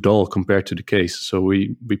bit too dull compared to the case. So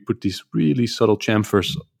we put these really subtle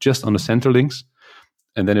chamfers just on the center links,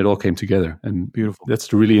 and then it all came together. And beautiful. That's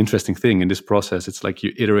the really interesting thing in this process. It's like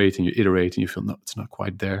you iterate and you feel, no, it's not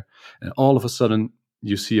quite there. And all of a sudden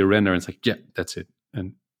you see a render and it's like, yeah, that's it.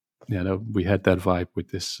 And we had that vibe with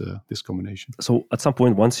this combination. So at some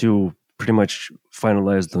point, once you pretty much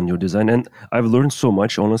finalized on your design, and I've learned so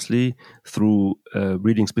much, honestly, through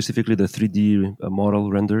reading specifically the 3D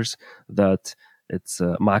model renders, that it's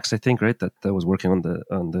Max, I think, right, that was working on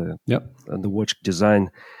the watch design.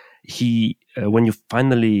 He when you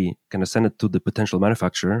finally kind of send it to the potential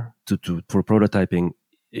manufacturer for prototyping,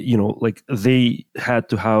 like they had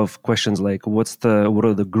to have questions like, what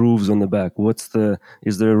are the grooves on the back?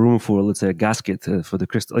 Is there room for, let's say, a gasket for the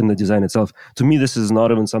crystal in the design itself? To me, this is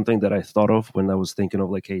not even something that I thought of when I was thinking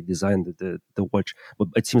of like, hey, design the watch. But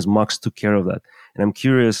it seems Max took care of that. And I'm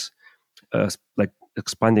curious, like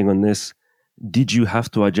expanding on this, did you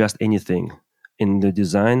have to adjust anything in the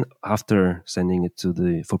design after sending it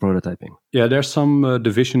for prototyping? Yeah, there's some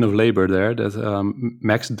division of labor there that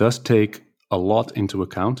Max does take a lot into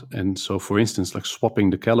account. And so, for instance, like swapping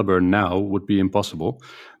the caliber now would be impossible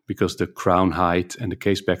because the crown height and the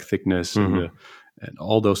case back thickness and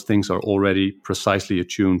all those things are already precisely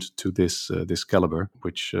attuned to this caliber,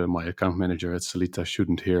 which my account manager at Salita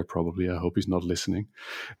shouldn't hear probably. I hope he's not listening.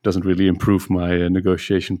 Doesn't really improve my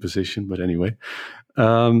negotiation position, but anyway.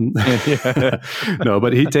 No,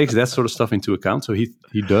 but he takes that sort of stuff into account. So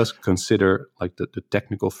he does consider like the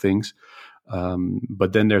technical things.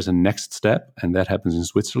 But then there's a next step, and that happens in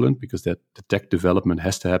Switzerland because the tech development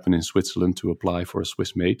has to happen in Switzerland to apply for a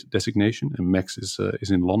Swiss-made designation, and Max is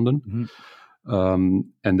in London. Mm-hmm.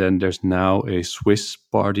 And then there's now a Swiss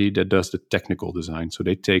party that does the technical design. So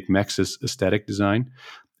they take Max's aesthetic design,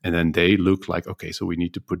 and then they look like, okay, so we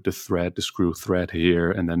need to put the screw thread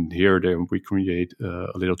here, and then here we create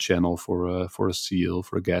a little channel for a seal,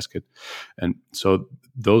 for a gasket, and so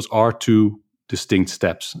those are two distinct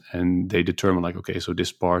steps, and they determine like, okay, so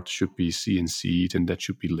this part should be CNC'd and that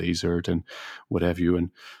should be lasered and what have you. And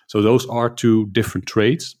so those are two different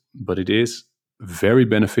trades, but it is very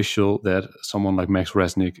beneficial that someone like Max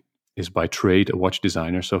Resnick is by trade a watch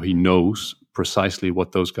designer, so he knows precisely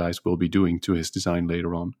what those guys will be doing to his design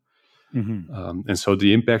later on. Mm-hmm. And so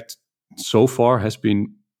the impact so far has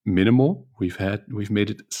been minimal. We've made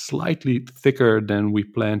it slightly thicker than we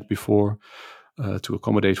planned before, to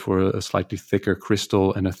accommodate for a slightly thicker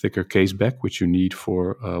crystal and a thicker case back, which you need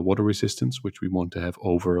for water resistance, which we want to have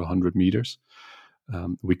over 100 meters.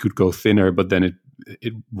 We could go thinner, but then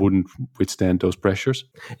it wouldn't withstand those pressures.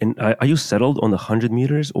 And are you settled on 100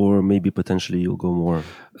 meters, or maybe potentially you'll go more?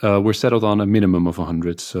 We're settled on a minimum of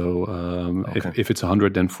 100. So okay. if it's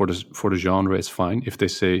 100, then for the genre, it's fine. If they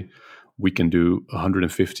say we can do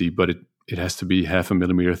 150, but it has to be 0.5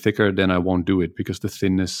 millimeter thicker, then I won't do it because the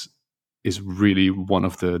thinness is really one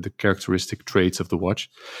of the characteristic traits of the watch,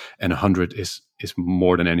 and 100 is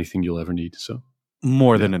more than anything you'll ever need. So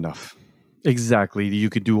more than enough. Exactly. You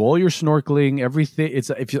could do all your snorkeling, everything. It's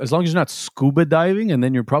as long as you're not scuba diving, and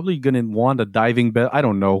then you're probably going to want a diving belt. I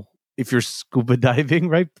don't know if you're scuba diving,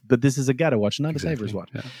 right? But this is a Gata watch, not a diver's watch.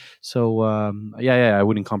 Yeah. So I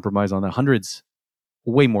wouldn't compromise on that. 100's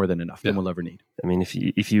way more than enough than we'll ever need. I mean, if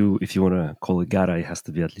you want to call it Gata, it has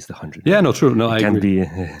to be at least 100. Yeah, no, true. No, I agree. Be,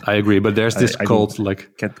 I agree. But there's this cult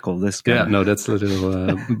like can't call this Gata. Yeah, no, that's a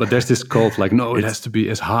little. But there's this cult like no, it has to be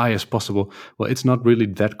as high as possible. Well, it's not really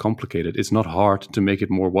that complicated. It's not hard to make it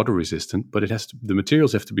more water resistant, but the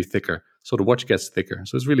materials have to be thicker, so the watch gets thicker.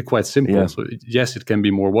 So it's really quite simple. Yeah. So yes, it can be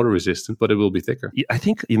more water resistant, but it will be thicker. I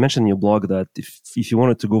think you mentioned in your blog that if you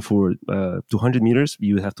wanted to go for 200 meters,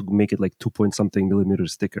 you have to make it like 2-point-something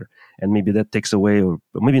millimeters thicker, and maybe that takes away, or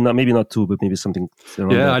maybe not 2, but maybe something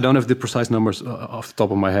around that. I don't have the precise numbers off the top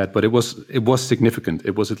of my head, but it was significant.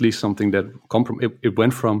 It was at least something that it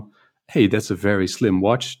went from, hey, that's a very slim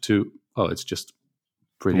watch, to, oh, it's just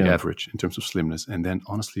pretty average in terms of slimness. And then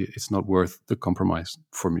honestly, it's not worth the compromise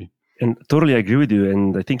for me. And totally agree with you.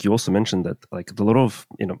 And I think you also mentioned that like a lot of,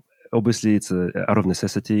 obviously it's out of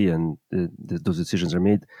necessity, and those decisions are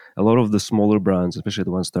made. A lot of the smaller brands, especially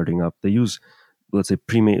the ones starting up, they use, let's say,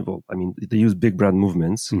 they use big brand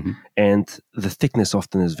movements, and the thickness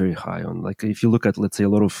often is very high. On like, if you look at, let's say, a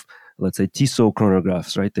lot of, let's say, Tissot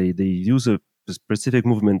chronographs, right? They use a specific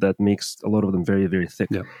movement that makes a lot of them very, very thick.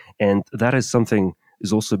 Yeah. And that is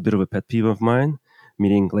also a bit of a pet peeve of mine,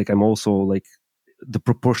 meaning like I'm also like, the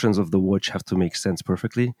proportions of the watch have to make sense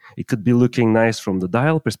perfectly. It could be looking nice from the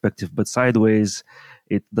dial perspective, but sideways,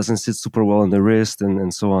 it doesn't sit super well on the wrist,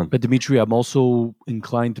 and so on. But Dimitri, I'm also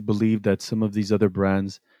inclined to believe that some of these other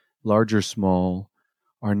brands, large or small,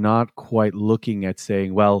 are not quite looking at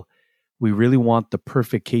saying, well, we really want the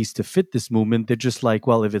perfect case to fit this movement. They're just like,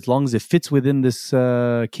 well, if as long as it fits within this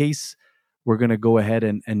case, we're going to go ahead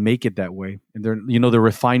and make it that way. And the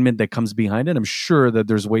refinement that comes behind it, I'm sure that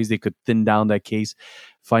there's ways they could thin down that case,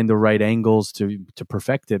 find the right angles to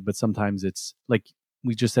perfect it. But sometimes it's like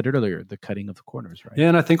we just said it earlier, the cutting of the corners, right? Yeah,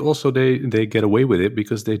 and I think also they get away with it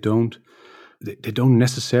because they don't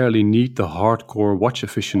necessarily need the hardcore watch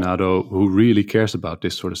aficionado who really cares about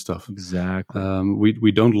this sort of stuff. Exactly.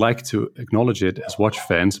 We don't like to acknowledge it as watch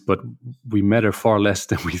fans, but we matter far less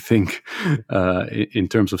than we think in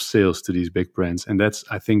terms of sales to these big brands. And that's,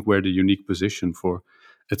 I think, where the unique position for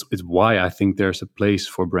it's why I think there's a place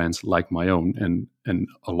for brands like my own and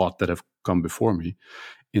a lot that have come before me,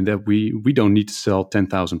 in that we don't need to sell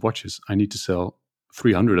 10,000 watches. I need to sell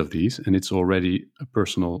 300 of these, and it's already a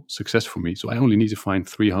personal success for me. So I only need to find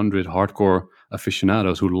 300 hardcore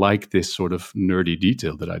aficionados who like this sort of nerdy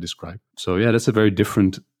detail that I described. So yeah, that's a very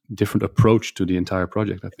different approach to the entire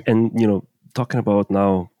project, I think. And talking about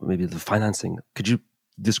now maybe the financing, could you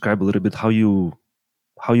describe a little bit how you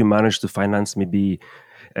manage to finance maybe?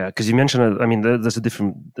 Because you mentioned, there's a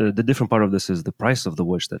different. The different part of this is the price of the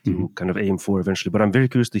watch that you kind of aim for eventually. But I'm very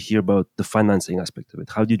curious to hear about the financing aspect of it.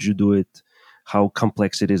 How did you do it? How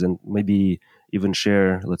complex it is, and maybe even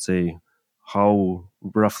share, let's say, how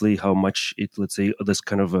much this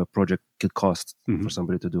kind of a project could cost for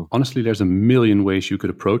somebody to do. Honestly, there's a million ways you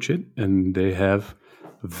could approach it, and they have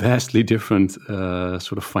vastly different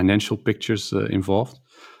sort of financial pictures involved.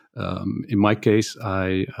 In my case,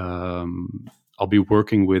 I'll be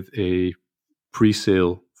working with a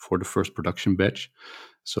pre-sale for the first production batch.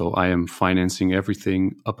 So I am financing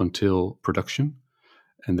everything up until production.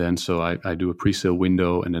 And then so I do a pre-sale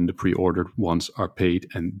window, and then the pre-ordered ones are paid,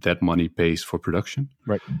 and that money pays for production.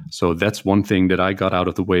 Right. So that's one thing that I got out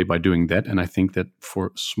of the way by doing that. And I think that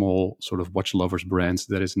for small sort of watch lovers brands,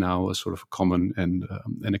 that is now a sort of common and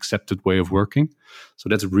an accepted way of working. So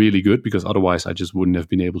that's really good, because otherwise I just wouldn't have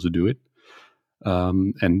been able to do it.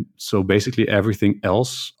 And so basically everything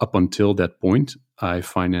else up until that point, I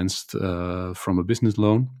financed from a business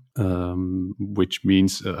loan. Which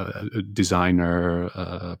means designer,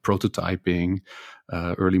 prototyping,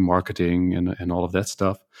 early marketing, and all of that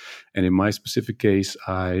stuff. And in my specific case,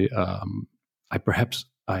 I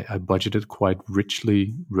budgeted quite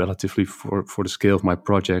richly, relatively for the scale of my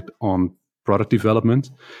project, on product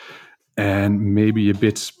development, and maybe a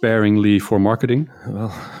bit sparingly for marketing.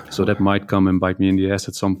 So that might come and bite me in the ass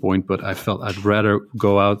at some point, but I felt I'd rather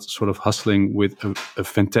go out sort of hustling with a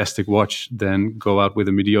fantastic watch than go out with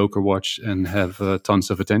a mediocre watch and have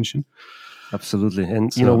tons of attention. Absolutely.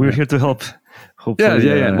 And, we're here to help. Hopefully,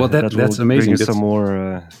 yeah. Well, that's amazing. Some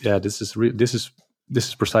more. This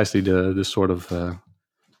is precisely the sort of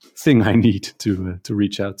thing I need to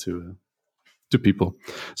reach out to to people.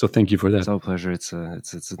 So thank you for that. It's our pleasure. It's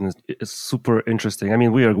super interesting. I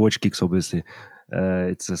mean, we are watch geeks, obviously.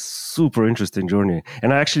 It's a super interesting journey.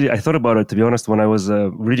 And I thought about it, to be honest, when I was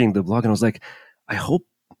reading the blog, and I was like, I hope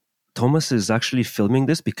Thomas is actually filming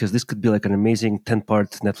this, because this could be like an amazing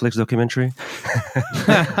 10-part Netflix documentary.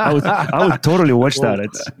 I would totally watch that.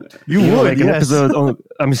 You would, like an yes. episode on.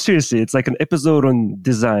 I mean, seriously, it's like an episode on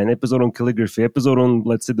design, episode on calligraphy, episode on,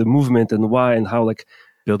 let's say, the movement and why and how. Like,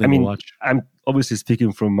 Building a watch. I'm obviously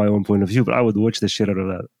speaking from my own point of view, but I would watch the shit out of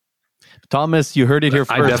that. Thomas, you heard it here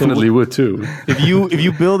first. I definitely would too. If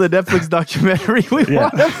you build a Netflix documentary, we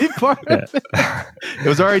want to be part of it. It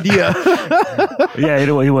was our idea. Yeah,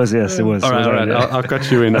 it was. Yes, it was. All right. I'll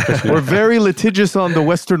cut you in. We're very litigious on the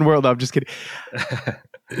Western world. I'm just kidding.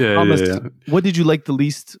 Thomas, what did you like the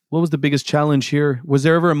least? What was the biggest challenge here? Was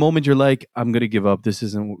there ever a moment you're like, I'm going to give up. This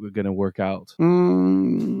isn't going to work out?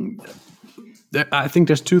 I think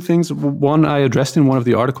there's two things. One I addressed in one of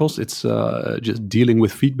the articles. It's just dealing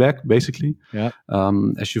with feedback, basically. Yeah.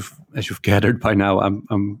 As you've gathered by now,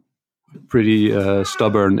 I'm pretty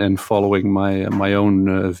stubborn and following my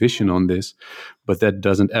own vision on this, but that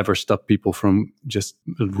doesn't ever stop people from just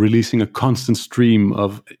releasing a constant stream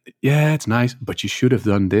of, yeah, it's nice, but you should have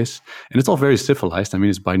done this, and it's all very civilized. I mean,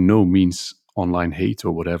 it's by no means online hate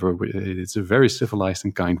or whatever. It's a very civilized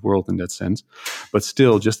and kind world in that sense, but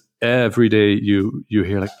still, just every day you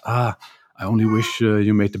hear like, I only wish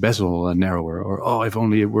you made the bezel narrower, or oh, if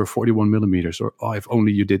only it were 41 millimeters, or oh, if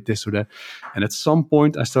only you did this or that. And at some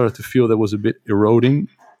point, I started to feel that was a bit eroding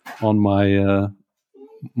on my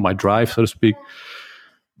my drive, so to speak.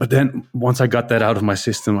 But then once I got that out of my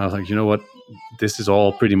system, I was like, you know what? This is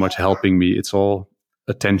all pretty much helping me. It's all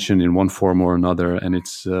attention in one form or another, and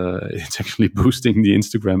it's actually boosting the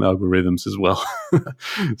Instagram algorithms as well.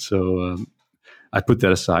 So I put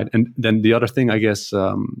that aside. And then the other thing, I guess,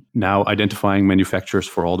 now identifying manufacturers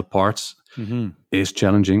for all the parts is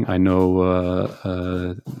challenging. I know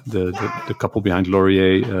the couple behind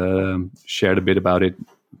Laurier shared a bit about it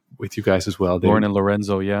with you guys as well. Lauren and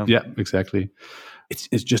Lorenzo, yeah. Yeah, exactly.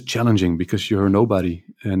 It's just challenging because you're nobody,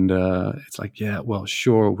 and it's like, yeah, well,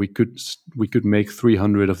 sure, we could make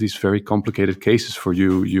 300 of these very complicated cases for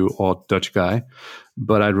you odd Dutch guy,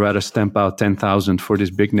 but I'd rather stamp out 10,000 for this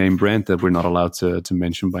big name brand that we're not allowed to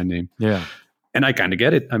mention by name. Yeah, and I kind of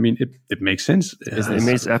get it. I mean, it makes sense. It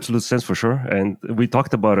makes absolute sense for sure, and we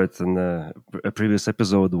talked about it in a previous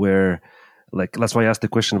episode where. Like, that's why I asked the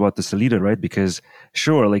question about the Salida, right? Because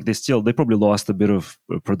sure, like they probably lost a bit of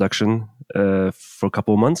production for a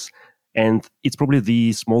couple of months. And it's probably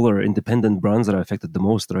the smaller independent brands that are affected the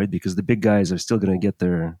most, right? Because the big guys are still going to get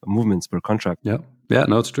their movements per contract. Yeah,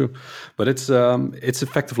 no, it's true. But it's a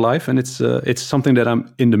fact of life, and it's something that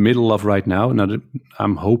I'm in the middle of right now. Now that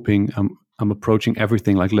I'm hoping I'm approaching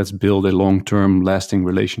everything like, let's build a long-term lasting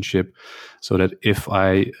relationship, so that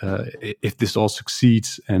if this all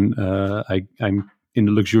succeeds and I'm in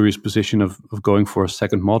the luxurious position of going for a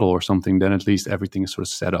second model or something, then at least everything is sort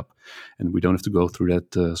of set up and we don't have to go through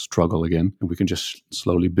that struggle again, and we can just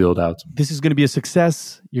slowly build out. This is going to be a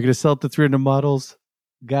success. You're going to sell up to 300 models.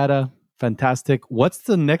 Fantastic. What's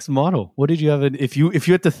the next model? What did you have? If you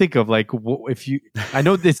had to think of, like, I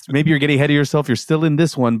know this, maybe you're getting ahead of yourself. You're still in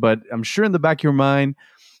this one, but I'm sure in the back of your mind,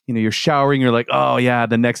 you're showering. You're like, oh yeah,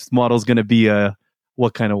 the next model is going to be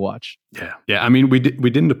what kind of watch? Yeah. I mean, we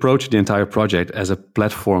didn't approach the entire project as a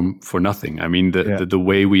platform for nothing. I mean, the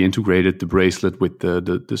way we integrated the bracelet with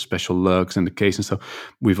the special lugs and the case and stuff,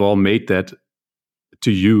 we've all made that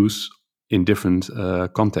to use in different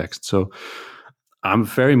contexts. So I'm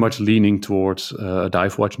very much leaning towards a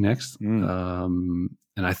dive watch next, and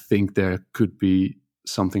I think there could be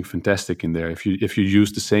something fantastic in there if you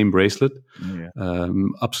use the same bracelet,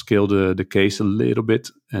 upscale the case a little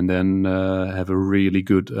bit, and then have a really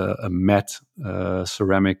good a matte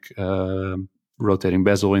ceramic rotating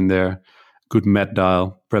bezel in there. Good matte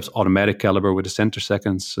dial, perhaps automatic caliber with the center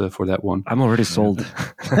seconds for that one. I'm already sold.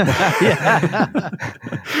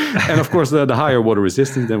 And of course, the higher water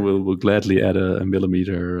resistance, then we'll gladly add a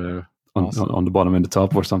millimeter on the bottom and the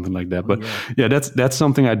top or something like that. But that's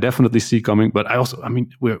something I definitely see coming. But I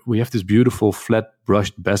mean, we have this beautiful flat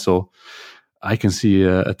brushed bezel. I can see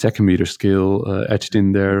a tachometer scale etched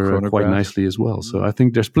in there quite nicely as well. So I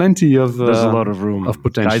think there's plenty of there's a lot of room of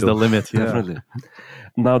potential. Sky's the limit, definitely.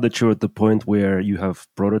 Now that you're at the point where you have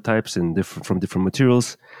prototypes from different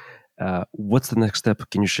materials, What's the next step?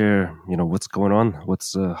 Can you share, what's going on?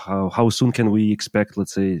 What's how soon can we expect,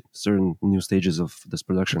 let's say, certain new stages of this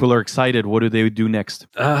production? People are excited. What do they do next?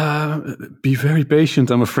 Be very patient,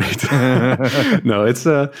 I'm afraid. No, it's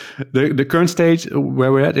the current stage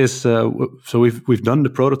where we're at is so we've done the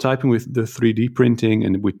prototyping with the 3D printing,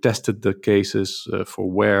 and we tested the cases for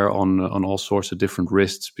wear on all sorts of different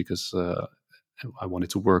wrists, because I wanted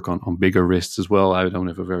to work on bigger wrists as well. I don't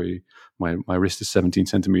have my wrist is 17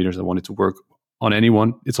 centimeters. I wanted to work on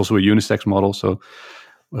anyone. It's also a unisex model, so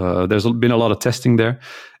there's been a lot of testing there.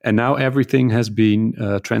 And now everything has been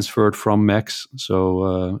transferred from Max.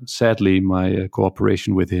 So sadly, my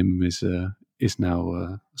cooperation with him is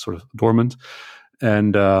now sort of dormant.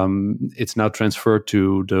 And it's now transferred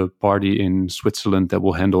to the party in Switzerland that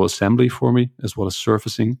will handle assembly for me, as well as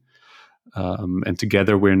surfacing. And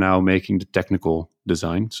together we're now making the technical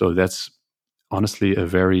design. So that's honestly a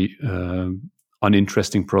very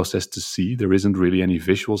uninteresting process to see. There isn't really any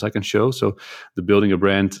visuals I can show. So the Building a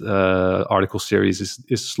Brand article series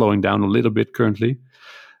is slowing down a little bit currently,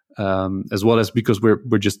 as well as because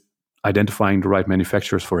we're just identifying the right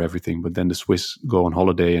manufacturers for everything. But then the Swiss go on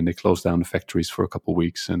holiday and they close down the factories for a couple of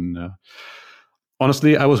weeks. And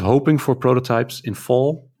honestly, I was hoping for prototypes in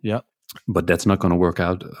fall. Yeah. But that's not going to work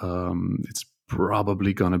out. It's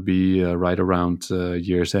probably going to be right around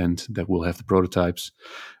year's end that we'll have the prototypes,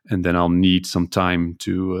 and then I'll need some time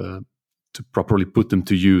to properly put them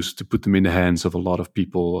to use, to put them in the hands of a lot of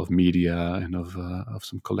people, of media, and of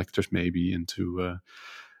some collectors maybe, and to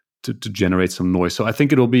generate some noise. So I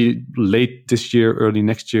think it'll be late this year, early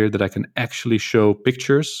next year, that I can actually show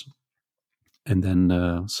pictures, and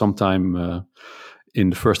then sometime in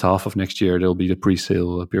the first half of next year, there'll be the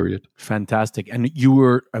pre-sale period. Fantastic. And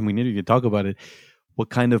we need to talk about it. What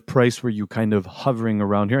kind of price were you kind of hovering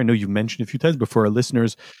around here? I know you've mentioned a few times, but for our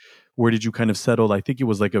listeners, where did you kind of settle? I think it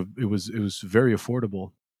was it was very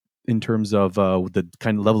affordable in terms of the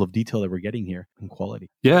kind of level of detail that we're getting here and quality.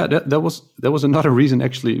 Yeah, that was another reason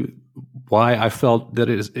actually why I felt that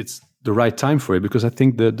it's the right time for it, because I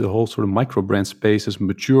think that the whole sort of micro brand space has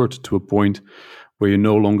matured to a point where you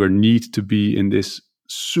no longer need to be in this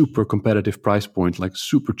super competitive price point, like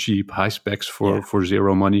super cheap, high specs for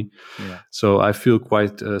zero money. Yeah. So I feel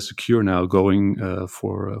quite secure now going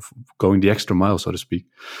for going the extra mile, so to speak.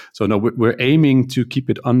 So no, we're aiming to keep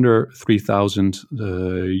it under 3,000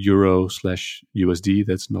 euro / USD.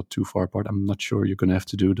 That's not too far apart. I'm not sure you're going to have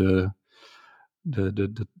to do the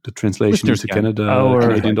translation into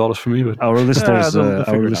Canadian dollars for me, but our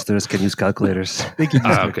listeners can use calculators. They can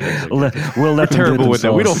use okay. We'll let terrible with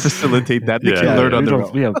that. We don't facilitate that. They can learn on their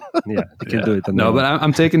own. They can do it. No, but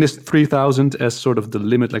I'm taking this 3,000 as sort of the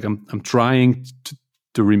limit. Like I'm trying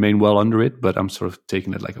to remain well under it, but I'm sort of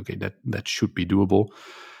taking it like, okay, that should be doable.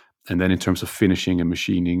 And then in terms of finishing and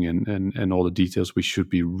machining and all the details, we should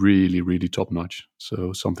be really, really top notch.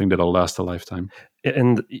 So something that'll last a lifetime.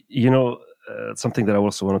 And something that I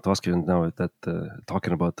also wanted to ask you now, that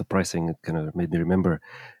talking about the pricing, it kind of made me remember.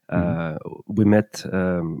 We met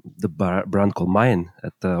the brand called Mayen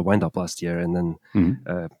at Windup last year, and then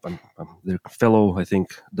their fellow, I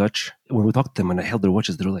think, Dutch. When we talked to them and I held their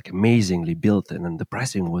watches, they were like amazingly built, and then the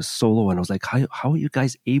pricing was so low, and I was like, how are you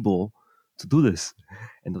guys able to do this?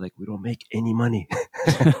 And they're like, we don't make any money.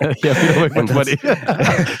 We don't make money.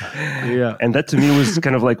 Yeah. And that to me was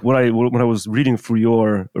kind of like when I was reading through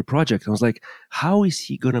your project, I was like, how is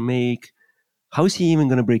he even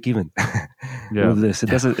going to break even with this? It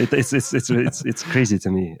doesn't. It's crazy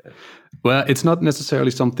to me. Well, it's not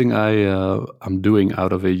necessarily something I'm doing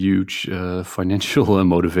out of a huge financial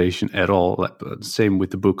motivation at all. Same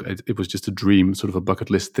with the book. It was just a dream, sort of a bucket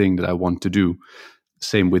list thing that I want to do.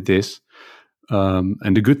 Same with this.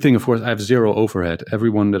 And the good thing, of course, I have zero overhead.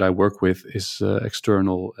 Everyone that I work with is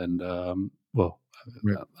external, and I'm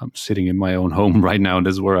sitting in my own home right now, and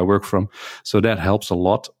this is where I work from. So that helps a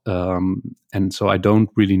lot. And so I don't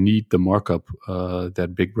really need the markup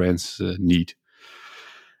that big brands need.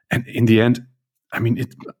 And in the end, I mean,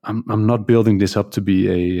 I'm not building this up to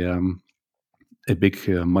be a big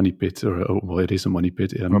money pit, it is a money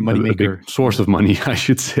pit, or money maker. A big source of money, I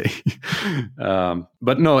should say.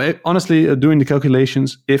 But no, honestly, doing the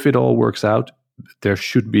calculations, if it all works out, there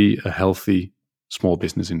should be a healthy small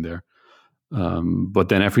business in there. But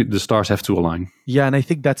then the stars have to align. Yeah, and I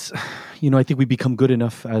think that's, I think we become good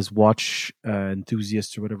enough as watch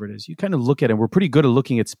enthusiasts or whatever it is. You kind of look at it, and we're pretty good at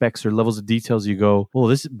looking at specs or levels of details. You go, well,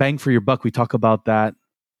 this bang for your buck. We talk about that.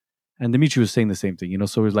 And Dimitri was saying the same thing,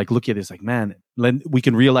 so we're like, look at this, like, man, we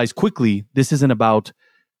can realize quickly, this isn't about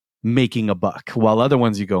making a buck. While other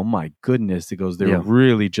ones, you go, my goodness, it goes, they're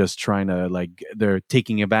really just trying to, like, they're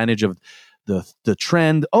taking advantage of the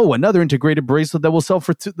trend. Oh, another integrated bracelet that will sell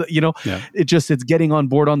for it's getting on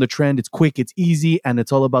board on the trend. It's quick, it's easy, and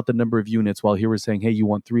it's all about the number of units. While here we're saying, hey, you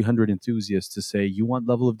want 300 enthusiasts to say you want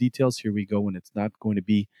level of details. Here we go, and it's not going to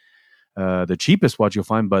be the cheapest watch you'll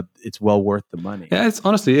find, but it's well worth the money. Yeah,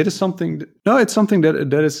 it is something. It's something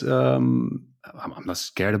that is. I'm not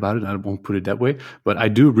scared about it. I won't put it that way, but I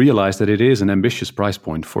do realize that it is an ambitious price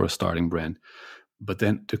point for a starting brand. But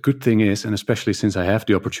then the good thing is, and especially since I have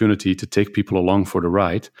the opportunity to take people along for the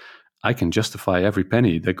ride, I can justify every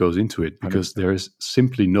penny that goes into it because 100%. There is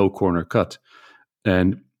simply no corner cut.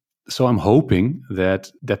 And so I'm hoping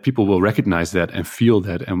that people will recognize that and feel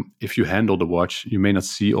that. And if you handle the watch, you may not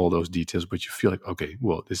see all those details, but you feel like, okay,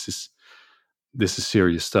 well, this is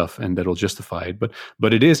serious stuff, and that'll justify it.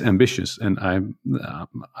 But it is ambitious, and I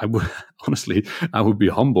would honestly, I would be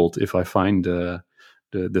humbled if I find the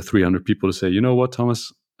 300 people to say, you know what,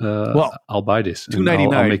 Thomas, I'll buy this.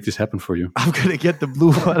 $299. I'll make this happen for you. I'm gonna get the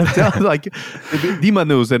blue one. I'm telling, like Dima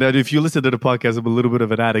knows, and if you listen to the podcast, I'm a little bit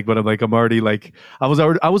of an addict. But I'm like, I'm already like, I was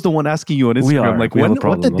the one asking you on Instagram, like,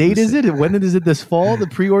 what the date is it? When is it? This fall? The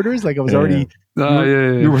pre-orders? Like, I was already.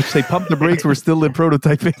 You were say pump the brakes. We're still in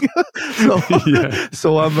prototyping,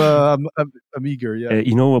 so I'm eager. Yeah,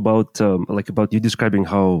 about you describing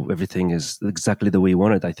how everything is exactly the way you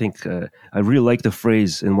want it. I think I really like the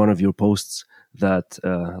phrase in one of your posts that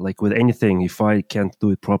like with anything, if I can't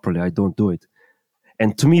do it properly, I don't do it.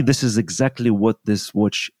 And to me, this is exactly what this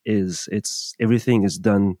watch is. It's everything is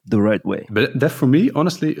done the right way. But that for me,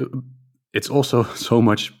 honestly, it's also so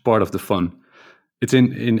much part of the fun. It's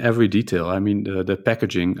in every detail. I mean, the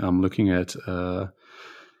packaging I'm looking at,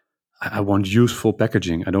 I want useful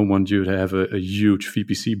packaging. I don't want you to have a huge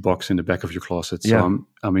VPC box in the back of your closet. So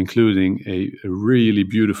I'm including a really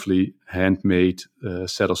beautifully handmade,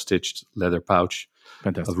 saddle-stitched leather pouch.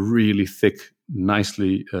 Fantastic. Of really thick,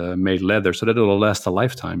 nicely made leather, so that it'll last a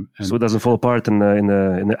lifetime. And so it doesn't fall apart in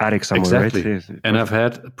the attic somewhere, exactly. Right? And I've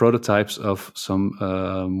had prototypes of some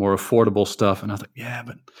more affordable stuff, and I was like, yeah,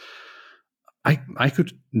 but I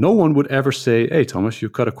could. No one would ever say, "Hey, Thomas,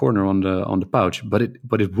 you cut a corner on the pouch," but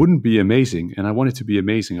it wouldn't be amazing. And I want it to be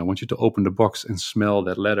amazing. I want you to open the box and smell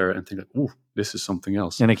that leather and think, like, "Ooh, this is something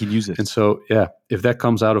else." And I can use it. And so, yeah, if that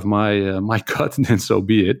comes out of my cut, then so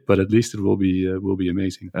be it. But at least it will be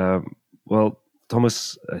amazing. Well,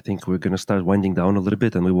 Thomas, I think we're going to start winding down a little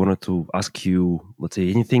bit, and we wanted to ask you, let's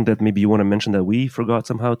say, anything that maybe you want to mention that we forgot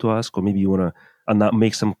somehow to ask, or maybe you want to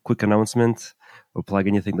make some quick announcement. Or plug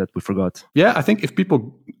anything that we forgot. Yeah, I think if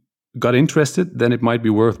people got interested, then it might be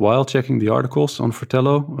worthwhile checking the articles on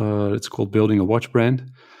Fratello. It's called Building a Watch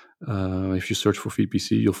Brand. If you search for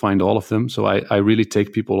VPC, you'll find all of them. So I really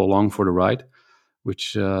take people along for the ride,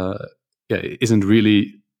 which isn't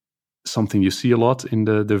really something you see a lot in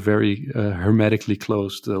the very hermetically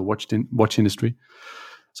closed watch industry.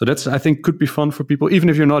 So that's, I think, could be fun for people. Even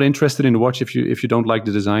if you're not interested in the watch, if you don't like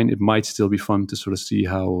the design, it might still be fun to sort of see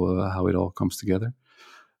how it all comes together.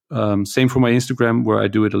 Same for my Instagram, where I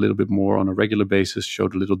do it a little bit more on a regular basis, show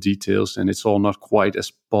the little details, and it's all not quite as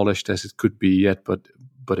polished as it could be yet, but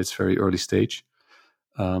it's very early stage.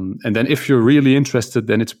 And then if you're really interested,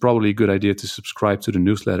 then it's probably a good idea to subscribe to the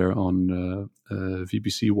newsletter on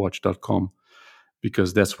vpcwatch.com.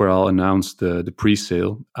 Because that's where I'll announce the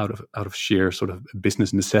pre-sale out of sheer sort of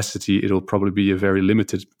business necessity. It'll probably be a very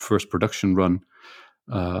limited first production run,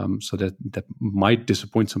 so that might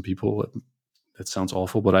disappoint some people. That sounds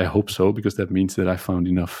awful, but I hope so, because that means that I found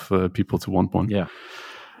enough people to want one. Yeah.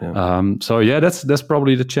 So that's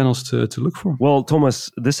probably the channels to look for. Well, Thomas,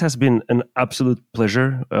 this has been an absolute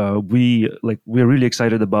pleasure. We're really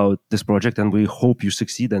excited about this project, and we hope you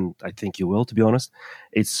succeed, and I think you will, to be honest.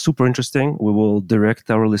 It's super interesting. We will direct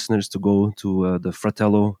our listeners to go to the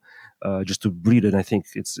Fratello just to read it. I think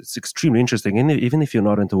it's extremely interesting, and even if you're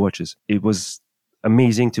not into watches. It was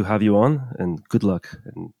amazing to have you on, and good luck,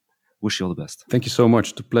 and wish you all the best. Thank you so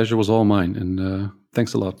much. The pleasure was all mine, and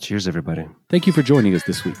thanks a lot. Cheers, everybody. Thank you for joining us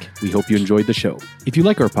this week. We hope you enjoyed the show. If you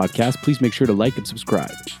like our podcast, please make sure to like and subscribe.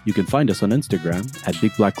 You can find us on Instagram at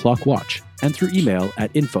Big Black Clock Watch and through email at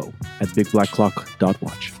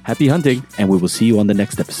info@bigblackclock.watch. Happy hunting, and we will see you on the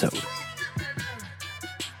next episode.